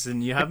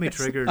 Listen, you have me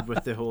triggered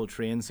with the whole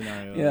train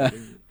scenario. Yeah,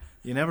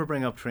 you never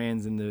bring up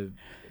trains in the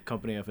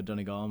company of a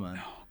Donegal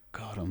man. Oh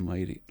God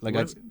Almighty! Like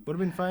would have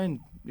been fine,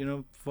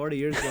 40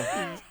 years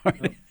ago.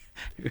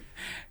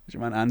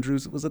 Your man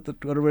Andrews was at the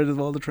other way of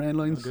all the train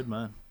lines. Oh, good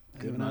man.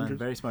 Good man. Andrews.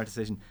 Very smart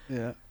decision.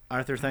 Yeah.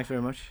 Arthur, thanks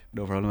very much.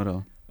 No problem at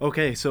all.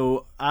 Okay,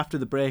 so after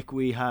the break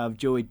we have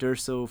Joey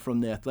Durso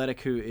from The Athletic,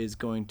 who is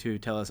going to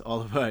tell us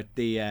all about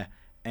the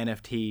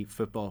NFT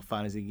football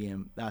fantasy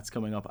game. That's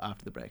coming up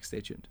after the break.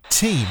 Stay tuned.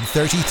 Team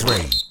 33.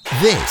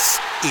 This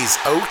is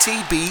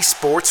OTB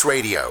Sports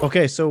Radio.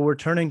 Okay, so we're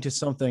turning to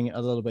something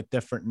a little bit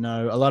different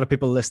now. A lot of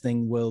people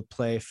listening will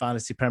play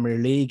Fantasy Premier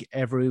League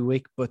every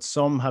week, but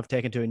some have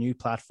taken to a new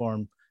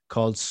platform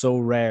called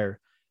Sorare.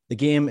 The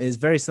game is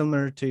very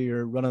similar to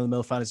your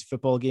run-of-the-mill fantasy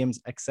football games,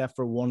 except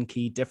for one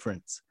key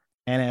difference: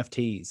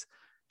 NFTs.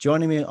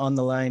 Joining me on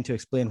the line to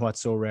explain what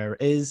Sorare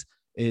is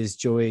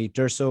Joey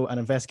Durso, an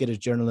investigative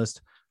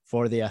journalist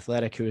for The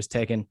Athletic, who has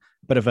taken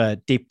a bit of a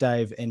deep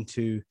dive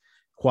into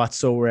what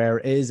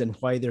Sorare is and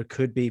why there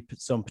could be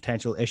some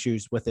potential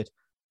issues with it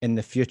in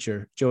the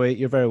future. Joey,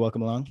 you're very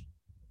welcome along.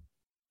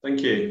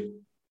 Thank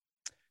you.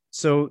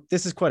 So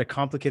this is quite a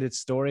complicated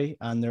story,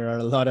 and there are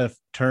a lot of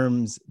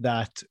terms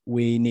that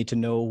we need to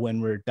know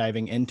when we're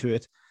diving into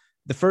it.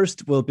 The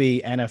first will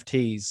be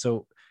NFTs.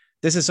 So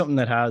this is something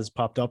that has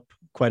popped up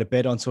quite a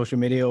bit on social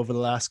media over the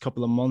last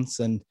couple of months,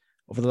 and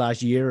over the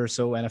last year or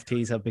so,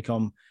 NFTs have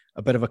become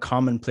a bit of a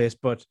commonplace.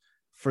 But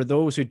for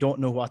those who don't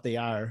know what they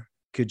are,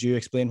 could you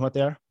explain what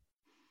they are?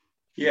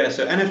 Yeah,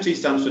 so NFT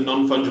stands for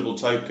non-fungible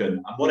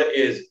token. And what it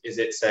is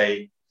it's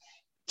a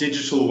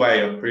digital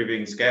way of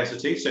proving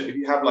scarcity. So if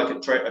you have like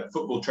a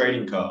football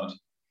trading card,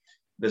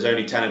 there's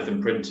only 10 of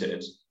them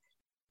printed.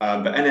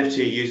 But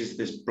NFT uses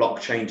this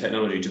blockchain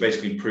technology to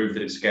basically prove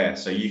that it's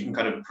scarce. So you can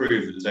kind of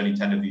prove that there's only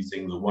 10 of these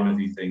things or one of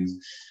these things.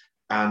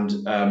 And,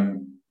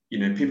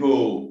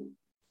 people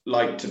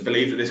like to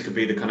believe that this could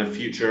be the kind of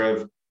future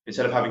of,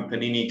 instead of having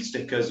Panini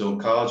stickers or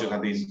cards, you'll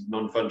have these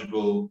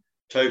non-fungible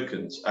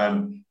tokens.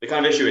 The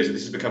kind of issue is that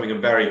this is becoming a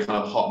very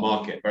kind of hot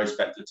market, very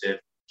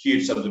speculative,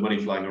 huge sums of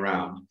money flying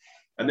around.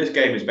 And this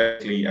game is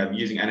basically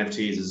using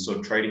NFTs as a sort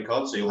of trading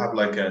card. So you'll have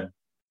like a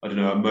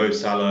Mo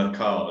Salah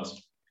card,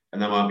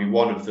 and there might be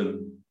one of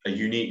them a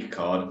unique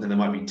card, and then there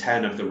might be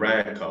 10 of the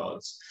rare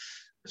cards.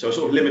 So a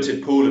sort of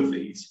limited pool of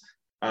these,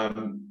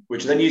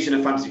 which are then used in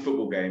a fantasy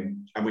football game,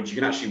 and which you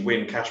can actually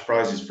win cash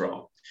prizes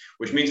from,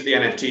 which means that the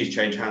NFTs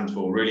change hands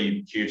for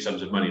really huge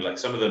sums of money, like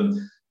some of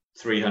them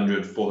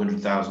 300,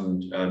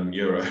 400,000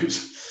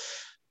 euros.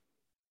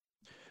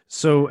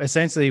 So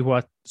essentially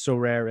what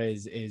Sorare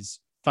is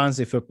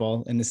fantasy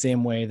football in the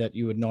same way that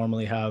you would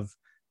normally have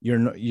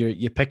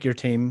you pick your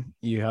team,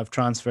 you have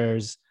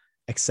transfers,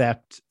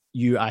 except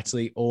you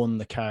actually own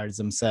the cards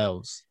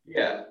themselves.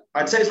 Yeah,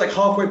 I'd say it's like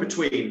halfway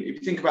between, if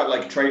you think about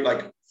like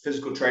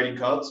physical trading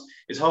cards,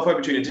 it's halfway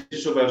between a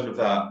digital version of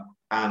that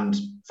and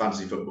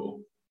fantasy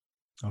football.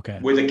 Okay.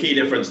 With a key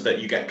difference that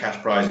you get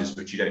cash prizes,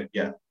 which you don't.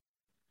 Yeah.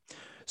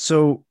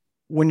 So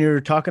when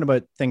you're talking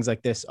about things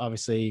like this,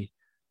 obviously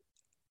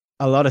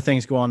a lot of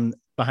things go on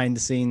behind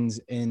the scenes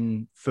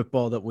in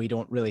football that we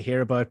don't really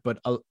hear about. But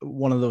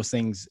one of those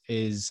things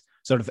is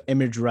sort of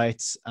image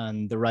rights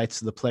and the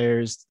rights of the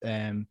players.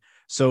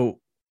 So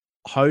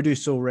how do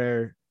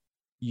Sorare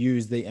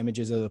use the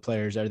images of the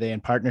players? Are they in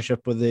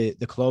partnership with the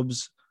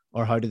clubs,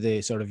 or how do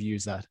they sort of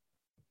use that?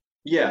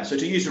 Yeah, so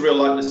to use the real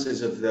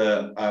likenesses of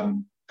the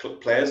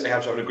players, they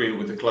have to have an agreement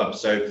with the club.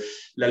 So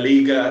La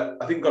Liga,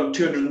 I think, got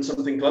 200 and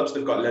something clubs.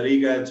 They've got La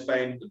Liga in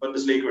Spain, the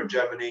Bundesliga in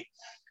Germany.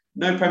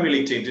 No Premier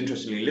League teams,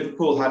 interestingly.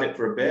 Liverpool had it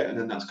for a bit, and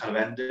then that's kind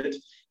of ended.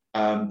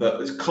 But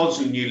there's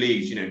constantly new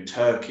leagues,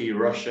 Turkey,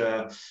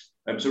 Russia.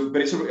 But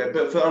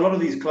for a lot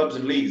of these clubs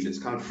and leagues, it's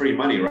kind of free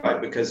money,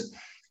 right? Because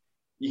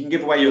you can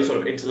give away your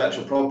sort of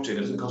intellectual property. It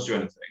doesn't cost you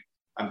anything,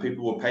 and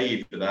people will pay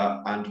you for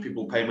that, and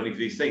people pay money for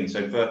these things.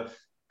 So for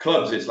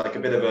clubs, it's like a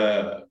bit of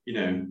a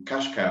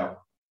cash cow.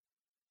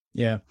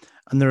 Yeah,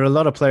 and there are a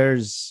lot of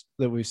players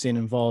that we've seen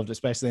involved,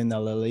 especially in the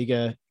La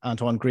Liga.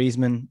 Antoine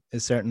Griezmann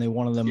is certainly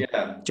one of them.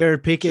 Yeah.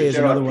 Gerard Piqué is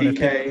another one.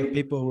 If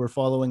people who were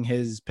following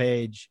his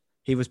page,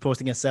 he was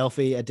posting a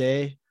selfie a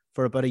day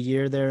for about a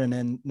year there, and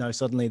then now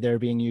suddenly they're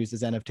being used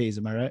as NFTs.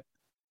 Am I right?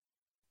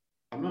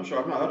 I'm not sure.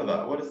 I've not heard of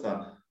that. What is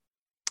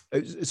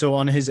that? So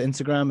on his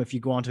Instagram, if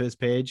you go onto his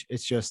page,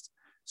 it's just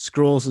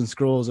scrolls and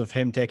scrolls of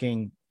him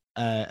taking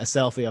a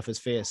selfie of his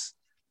face.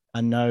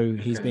 And now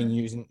he's been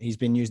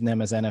using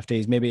them as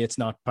NFTs. Maybe it's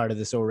not part of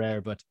the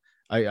Sorare, but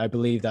I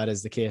believe that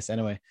is the case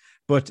anyway.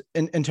 But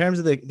in terms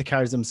of the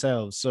cards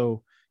themselves,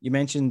 so you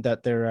mentioned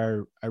that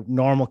there are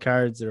normal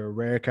cards, there are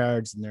rare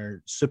cards, and there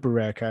are super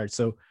rare cards.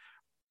 So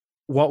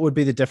what would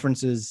be the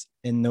differences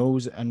in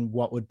those, and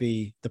what would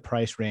be the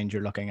price range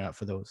you're looking at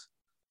for those?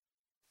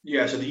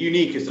 Yeah, so the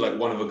unique is like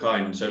one of a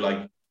kind. So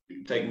like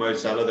take Mo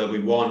Salah, there'll be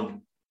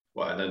one.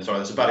 Well, and then sorry,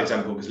 that's a bad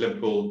example because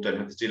Liverpool don't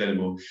have this deal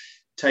anymore.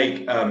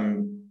 Take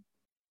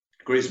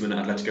Griezmann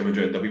at Atletico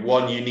Madrid. There'll be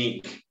one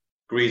unique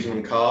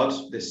Griezmann card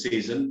this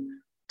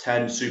season,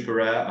 10 super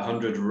rare,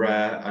 100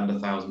 rare, and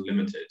 1,000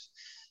 limited.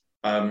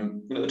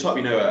 And at the top,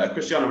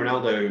 Cristiano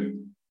Ronaldo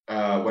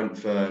went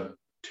for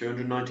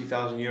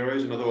 290,000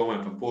 euros. Another one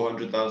went for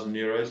 400,000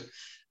 euros.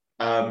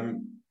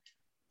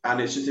 And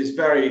it's just this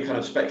very kind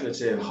of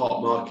speculative,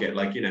 hot market.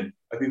 Like,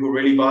 are people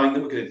really buying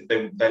them because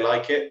they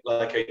like it,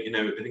 like they think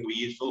it'll be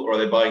useful, or are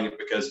they buying it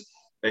because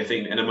they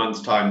think in a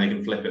month's time they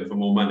can flip it for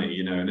more money?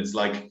 And it's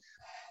like,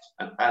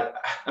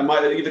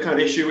 the kind of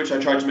issue which I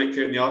tried to make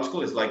clear in the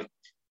article is like,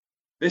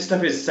 this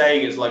stuff is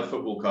saying it's like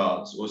football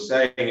cards or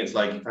saying it's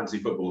like fantasy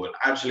football, and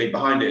actually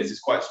behind it is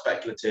quite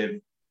speculative,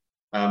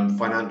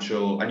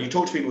 financial. And you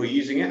talk to people who are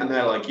using it, and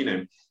they're like,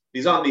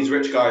 these aren't these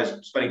rich guys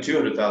spending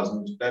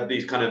 200,000. They're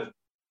these kind of,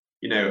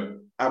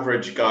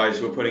 average guys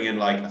who are putting in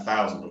like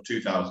 1,000 or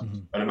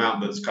 2,000, an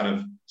amount that's kind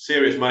of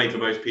serious money for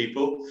most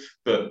people,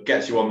 but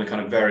gets you on the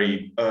kind of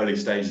very early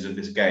stages of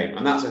this game.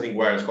 And that's, I think,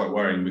 where it's quite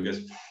worrying,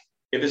 because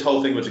if this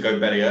whole thing were to go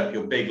belly up,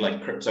 your big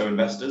like crypto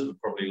investors would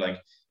probably like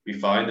be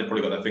fine. They've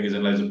probably got their fingers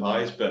in loads of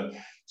pies. But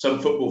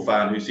some football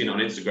fan who's seen it on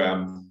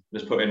Instagram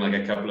just put in like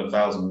a couple of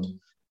thousand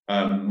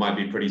might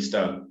be pretty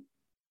stunned.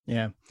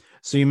 Yeah.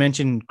 So you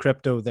mentioned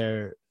crypto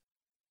there.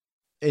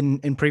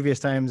 In previous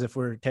times, if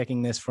we're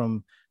taking this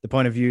from the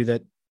point of view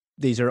that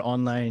these are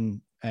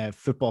online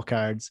football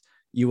cards,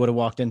 you would have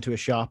walked into a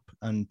shop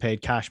and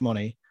paid cash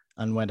money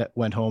and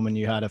went home, and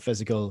you had a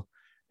physical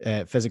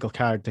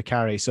card to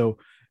carry. So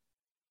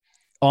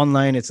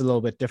online, it's a little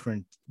bit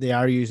different. They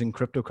are using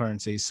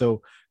cryptocurrencies.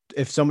 So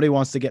if somebody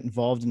wants to get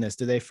involved in this,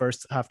 do they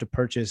first have to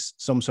purchase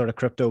some sort of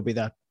crypto, be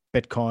that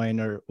Bitcoin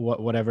or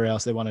whatever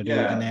else they want to do,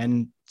 and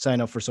then sign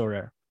up for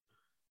Sorare?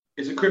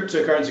 It's a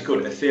cryptocurrency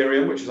called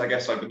Ethereum, which is, I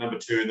guess, like the number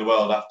 2 in the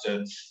world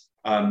after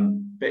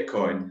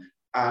Bitcoin.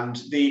 And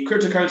the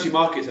cryptocurrency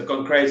markets have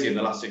gone crazy in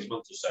the last 6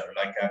 months or so.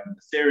 Like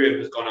Ethereum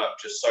has gone up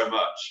just so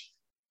much.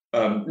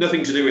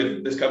 Nothing to do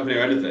with this company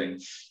or anything,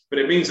 but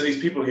it means that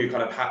these people who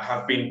kind of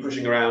have been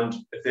pushing around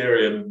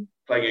Ethereum,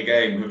 playing a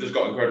game, have just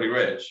got incredibly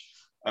rich,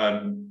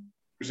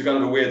 which is kind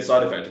of a weird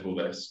side effect of all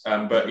this.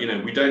 But we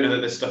don't know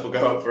that this stuff will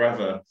go up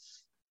forever.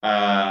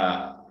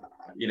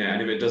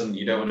 And if it doesn't,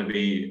 you don't want to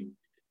be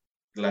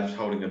left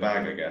holding the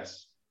bag, I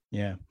guess.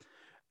 Yeah.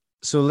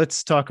 So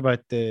let's talk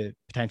about the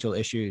potential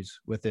issues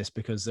with this,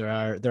 because there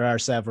are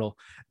several.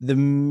 The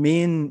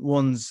main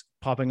ones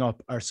popping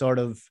up are sort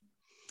of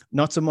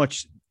not so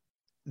much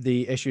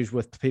the issues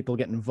with people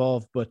getting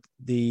involved, but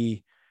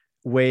the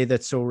way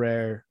that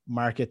Sorare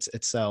markets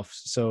itself.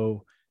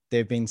 So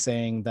they've been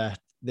saying that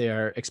they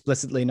are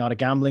explicitly not a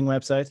gambling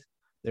website.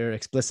 They're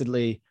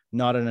explicitly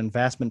not an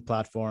investment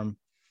platform,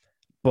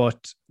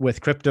 but with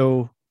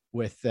crypto,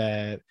 with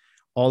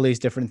all these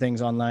different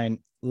things online,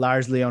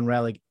 largely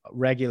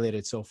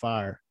unregulated so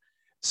far.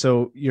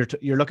 So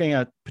you're looking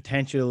at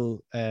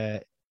potential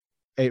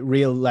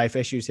real life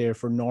issues here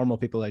for normal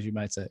people, as you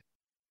might say.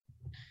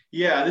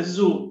 Yeah, this is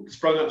all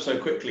sprung up so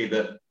quickly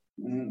that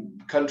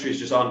countries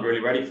just aren't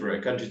really ready for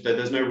it.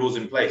 There's no rules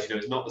in place.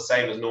 It's not the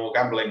same as normal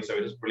gambling, so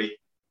it doesn't really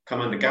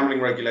come under gambling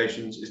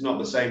regulations. It's not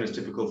the same as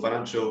typical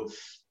financial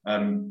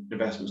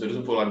investments, so it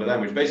doesn't fall under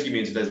them, which basically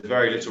means that there's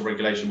very little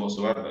regulation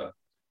whatsoever.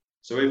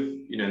 So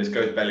if this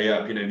goes belly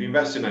up, if you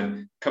invest in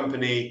a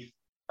company,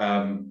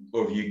 or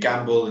if you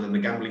gamble and then the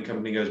gambling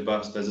company goes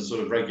bust, there's a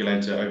sort of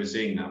regulator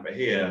overseeing that. But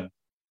here,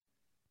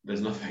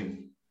 there's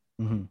nothing.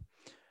 Mm-hmm.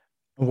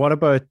 What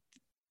about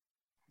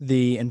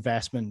the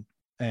investment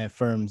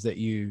firms that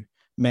you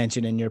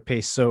mentioned in your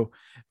piece? So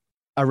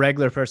a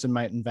regular person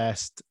might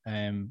invest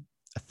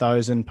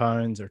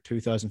 £1,000 or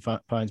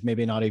 £2,000,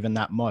 maybe not even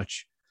that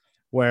much.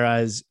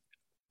 Whereas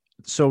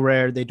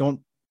Sorare, they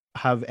don't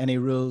have any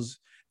rules.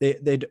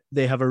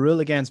 They have a rule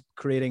against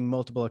creating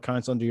multiple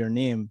accounts under your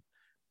name,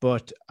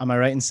 but am I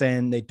right in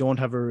saying they don't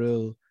have a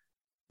rule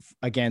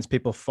against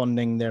people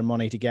funding their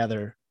money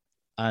together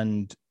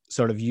and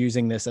sort of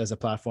using this as a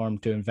platform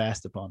to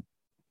invest upon?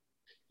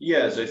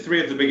 Yeah, so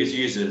 3 of the biggest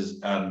users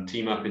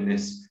team up in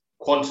this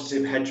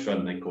quantitative hedge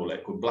fund, they call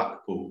it, called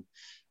Blackpool.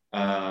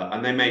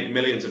 And they make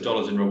millions of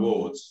dollars in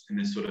rewards in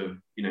this sort of,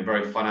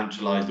 very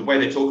financialized. The way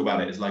they talk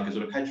about it is like a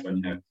sort of hedge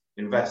fund,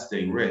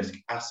 investing, risk,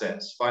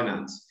 assets,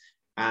 finance.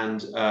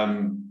 And,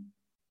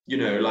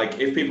 like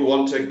if people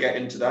want to get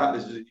into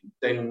that,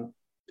 then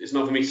it's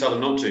not for me to tell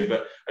them not to.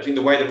 But I think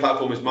the way the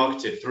platform is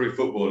marketed through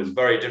football is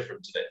very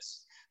different to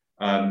this.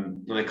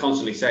 And they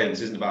constantly say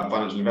this isn't about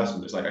financial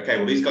investment. It's like, okay,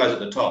 well, these guys at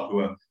the top who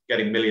are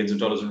getting millions of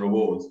dollars in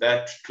rewards,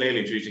 they're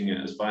clearly treating it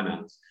as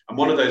finance. And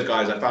one of those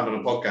guys I found on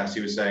a podcast,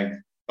 he was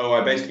saying, oh,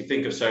 I basically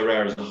think of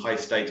Sorare as a high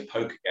stakes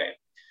poker game.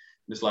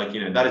 And it's like,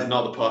 that is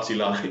not the party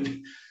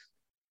line.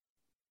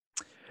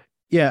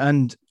 Yeah,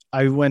 and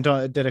I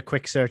did a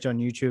quick search on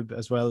YouTube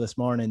as well this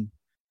morning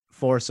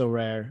for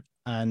Sorare,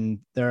 and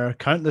there are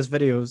countless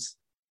videos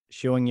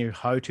showing you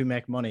how to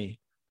make money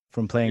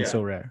from playing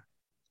Sorare.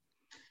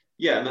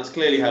 Yeah, and that's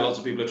clearly how lots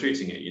of people are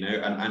treating it,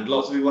 and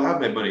lots of people have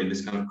made money in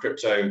this kind of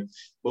crypto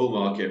bull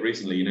market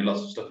recently.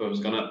 Lots of stuff has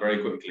gone up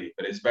very quickly,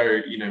 but it's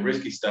very,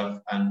 risky stuff,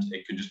 and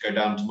it could just go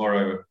down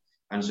tomorrow.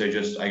 And so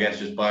just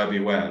buyer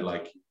beware.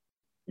 Like,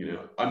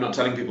 I'm not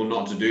telling people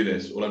not to do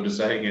this. All I'm just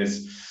saying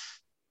is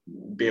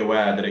be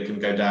aware that it can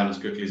go down as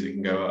quickly as it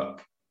can go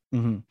up.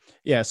 Mm-hmm.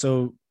 Yeah,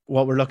 so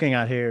what we're looking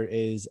at here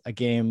is a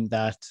game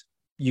that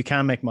you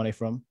can make money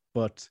from,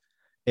 but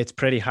it's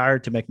pretty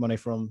hard to make money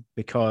from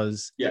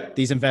because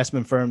these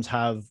investment firms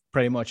have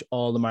pretty much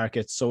all the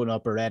markets sewn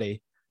up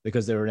already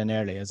because they were in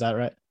early. Is that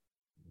right?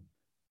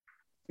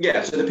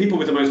 Yeah, so the people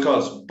with the most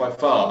cards by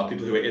far are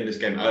people who are in this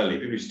game early.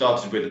 People who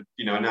started with,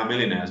 are now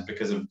millionaires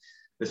because of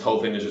this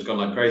whole thing has just gone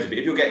like crazy. But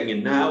if you're getting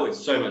in now,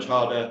 it's so much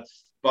harder.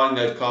 buying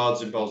those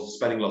cards involves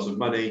spending lots of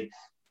money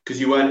because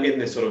you weren't in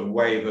this sort of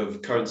wave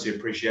of currency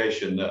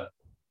appreciation that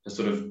has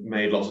sort of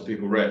made lots of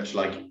people rich.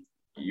 Like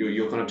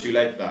you're kind of too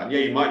late for that. And yeah,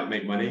 you might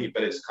make money,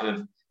 but it's kind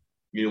of,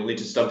 you'll need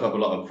to stump up a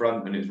lot up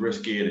front, and it's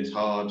risky and it's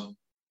hard.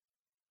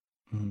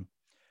 Mm-hmm.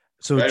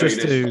 So but just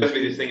anyway, to...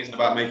 Firstly, this thing isn't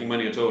about making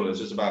money at all. It's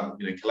just about,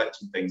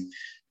 collecting things.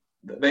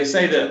 They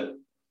say that,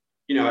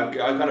 I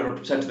kind of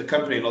represent the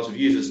company and lots of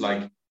users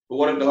like, but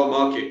what if the whole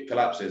market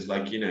collapses?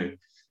 Like,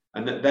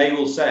 and that they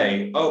will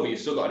say, oh, but you've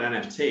still got an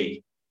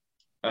NFT.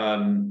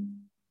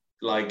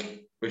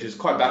 Which is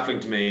quite baffling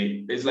to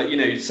me. It's like,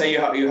 say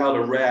you held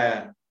a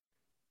rare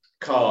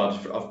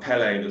card of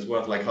Pele that's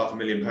worth like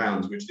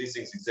 £500,000, which these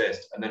things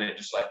exist, and then it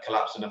just like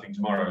collapsed to nothing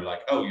tomorrow.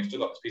 Like, oh, you've still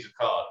got this piece of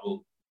card.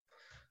 Well,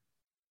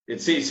 it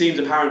seems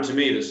apparent to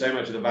me that so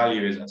much of the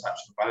value is attached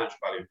to the financial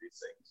value of these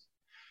things.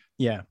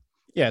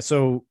 Yeah.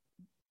 So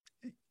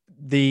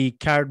the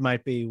card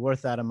might be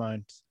worth that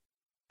amount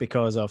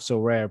because of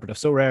Sorare, but if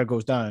Sorare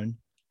goes down,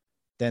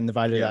 then the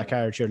value of that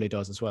card surely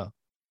does as well.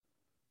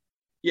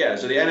 Yeah,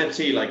 so the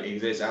NFT like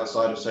exists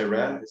outside of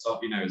Sorare. It's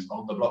it's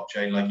on the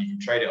blockchain. Like you can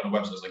trade it on a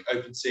website like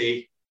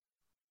OpenSea,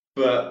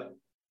 but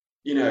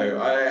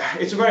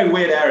it's a very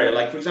weird area.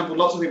 Like for example,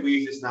 lots of people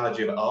use this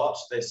analogy of art.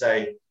 They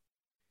say,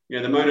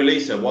 the Mona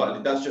Lisa.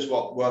 That's just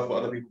worth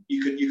what other people.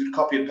 You could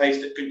copy and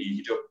paste it, couldn't you? You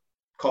could do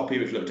a copy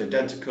which looked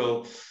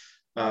identical.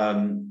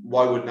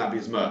 Why wouldn't that be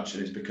as much?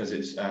 And it's because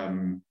it's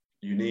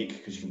unique,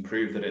 because you can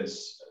prove that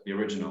it's the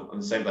original. And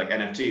the same with like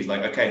NFTs.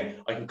 Like, okay,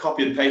 I can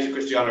copy and paste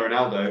Cristiano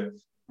Ronaldo,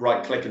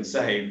 right click and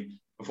save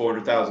for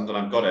 400,000 and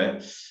I've got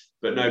it.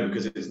 But no,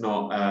 because it's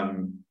not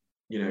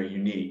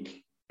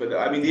unique. But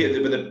I mean,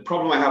 the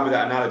problem I have with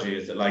that analogy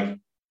is that like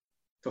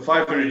for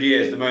 500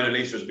 years, the Mona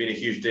Lisa has been a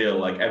huge deal.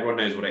 Like everyone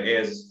knows what it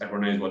is.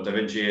 Everyone knows what Da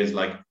Vinci is.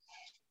 Like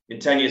in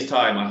 10 years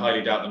time, I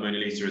highly doubt the Mona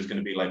Lisa is going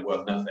to be like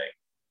worth nothing,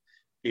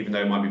 even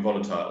though it might be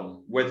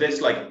volatile. With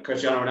this, like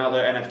Cristiano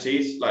Ronaldo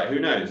NFTs, like who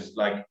knows?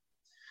 Like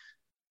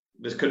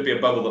this could be a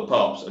bubble that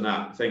pops and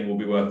that thing will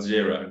be worth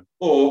zero.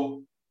 Or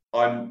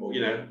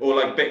or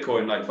like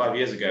Bitcoin like 5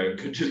 years ago, it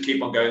could just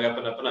keep on going up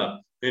and up and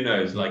up. Who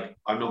knows? Like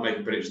I'm not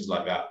making predictions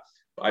like that.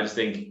 But I just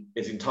think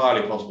it's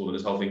entirely possible that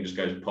this whole thing just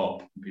goes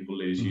pop and people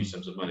lose huge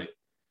sums of money.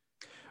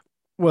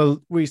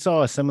 Well, we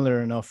saw a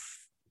similar enough,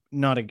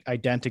 not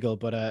identical,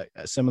 but a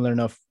similar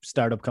enough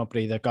startup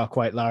company that got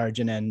quite large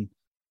and then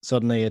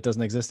suddenly it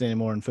doesn't exist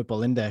anymore in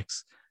Football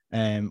Index,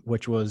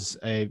 which was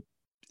a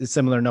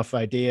similar enough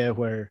idea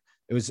where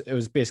it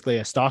was basically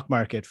a stock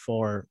market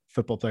for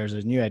football players. It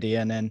was a new idea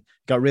and then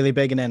got really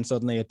big and then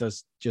suddenly it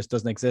just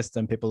doesn't exist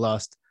and people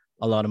lost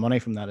a lot of money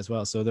from that as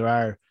well. So there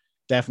are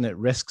definite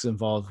risks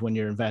involved when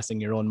you're investing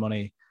your own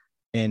money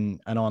in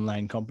an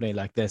online company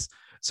like this.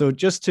 So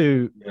just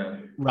to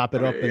wrap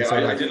it up.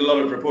 I did a lot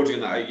of reporting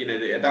on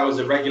that. That was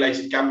a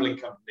regulated gambling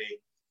company.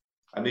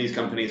 And these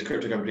companies,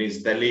 crypto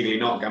companies, they're legally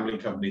not gambling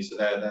companies, so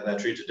they're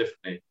treated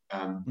differently.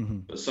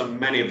 But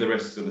many of the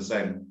risks are the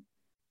same.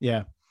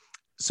 Yeah.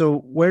 So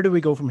where do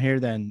we go from here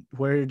then?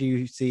 Where do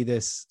you see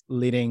this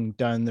leading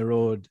down the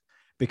road?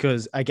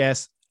 Because I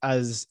guess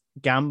as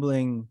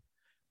gambling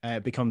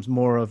becomes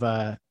more of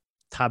a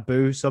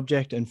taboo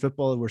subject in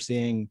football, we're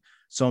seeing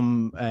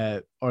some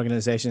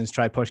organizations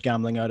try push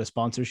gambling out of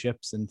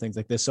sponsorships and things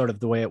like this, sort of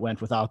the way it went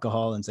with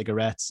alcohol and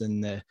cigarettes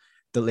in the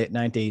late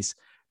 90s.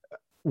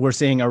 We're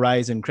seeing a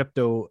rise in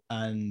crypto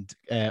and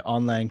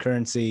online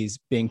currencies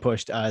being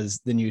pushed as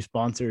the new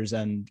sponsors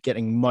and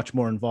getting much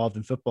more involved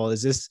in football.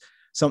 Is this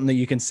something that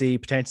you can see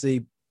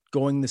potentially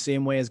going the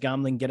same way as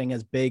gambling, getting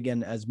as big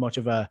and as much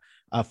of a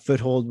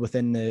foothold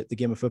within the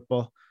game of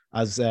football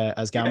as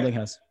gambling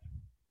has?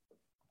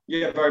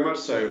 Yeah, very much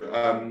so.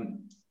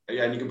 And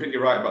you're completely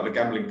right about the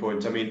gambling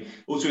point. I mean,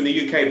 also in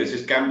the UK, there's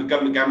this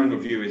government gambling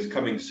review is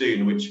coming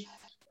soon, which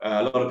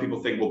a lot of people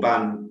think will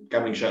ban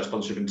gambling shirt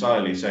sponsorship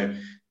entirely. So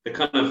the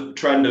kind of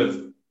trend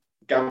of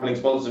gambling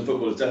sponsors in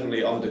football is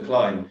definitely on the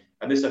decline.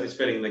 And this stuff is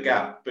filling the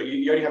gap. But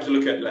you only have to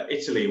look at like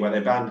Italy, where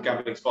they banned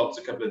gambling spots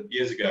a couple of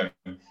years ago.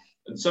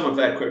 And some of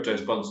their crypto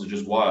sponsors are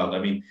just wild. I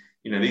mean,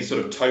 these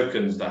sort of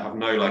tokens that have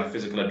no like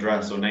physical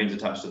address or names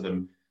attached to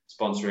them,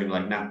 sponsoring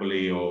like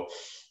Napoli or,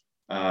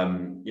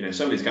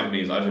 some of these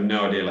companies, I have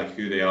no idea like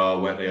who they are,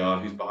 where they are,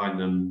 who's behind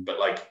them. But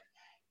like,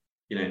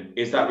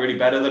 is that really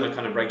better than a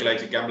kind of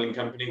regulated gambling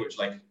company, which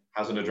like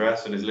has an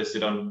address and is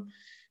listed on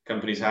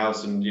Companies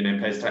House and,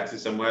 pays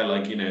taxes somewhere?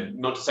 Like,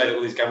 not to say that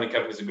all these gambling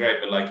companies are great,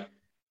 but like,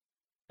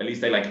 at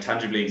least they like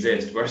tangibly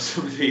exist. Whereas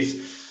some of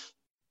these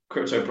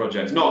crypto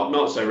projects,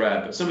 not so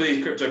rare, but some of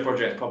these crypto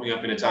projects popping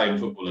up in Italian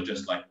football are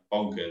just like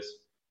bonkers.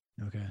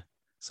 Okay,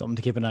 something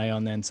to keep an eye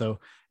on then. So,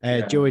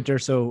 Joey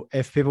Durso,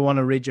 if people want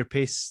to read your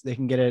piece, they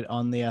can get it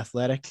on The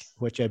Athletic,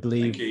 which I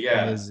believe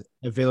is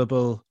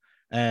available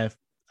at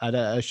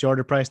a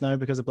shorter price now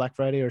because of Black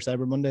Friday or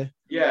Cyber Monday.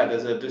 Yeah,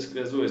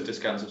 there's always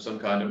discounts of some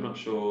kind. I'm not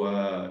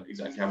sure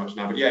exactly how much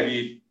now, but yeah, if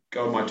you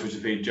go on my Twitter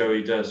feed,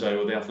 Joey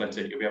Durso or The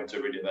Athletic, you'll be able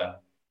to read it there.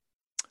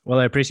 Well,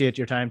 I appreciate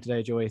your time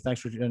today, Joey. Thanks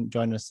for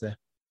joining us today.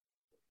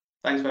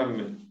 Thanks for having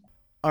me.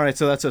 Alright,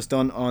 so that's us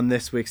done on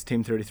this week's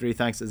Team 33.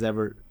 Thanks as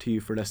ever to you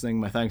for listening.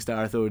 My thanks to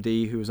Arthur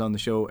O'D, who was on the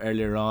show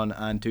earlier on,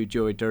 and to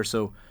Joey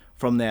Durso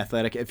from The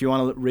Athletic. If you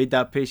want to read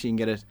that piece, you can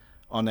get it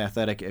on The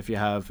Athletic if you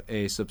have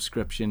a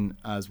subscription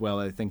as well.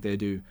 I think they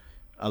do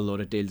a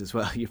load of deals as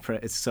well.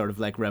 It's sort of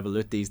like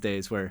Revolut these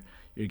days, where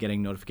you're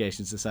getting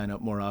notifications to sign up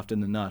more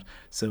often than not.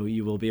 So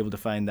you will be able to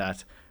find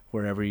that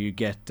wherever you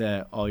get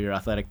all your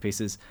Athletic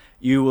pieces.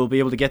 You will be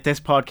able to get this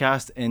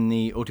podcast in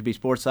the OTB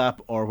Sports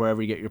app or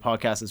wherever you get your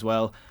podcasts as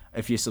well.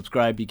 If you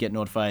subscribe, you get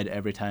notified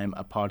every time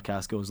a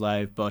podcast goes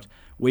live. But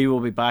we will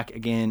be back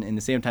again in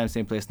the same time,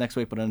 same place next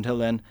week. But until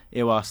then,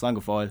 Ewa,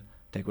 Slangofoil,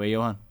 take away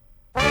Johan.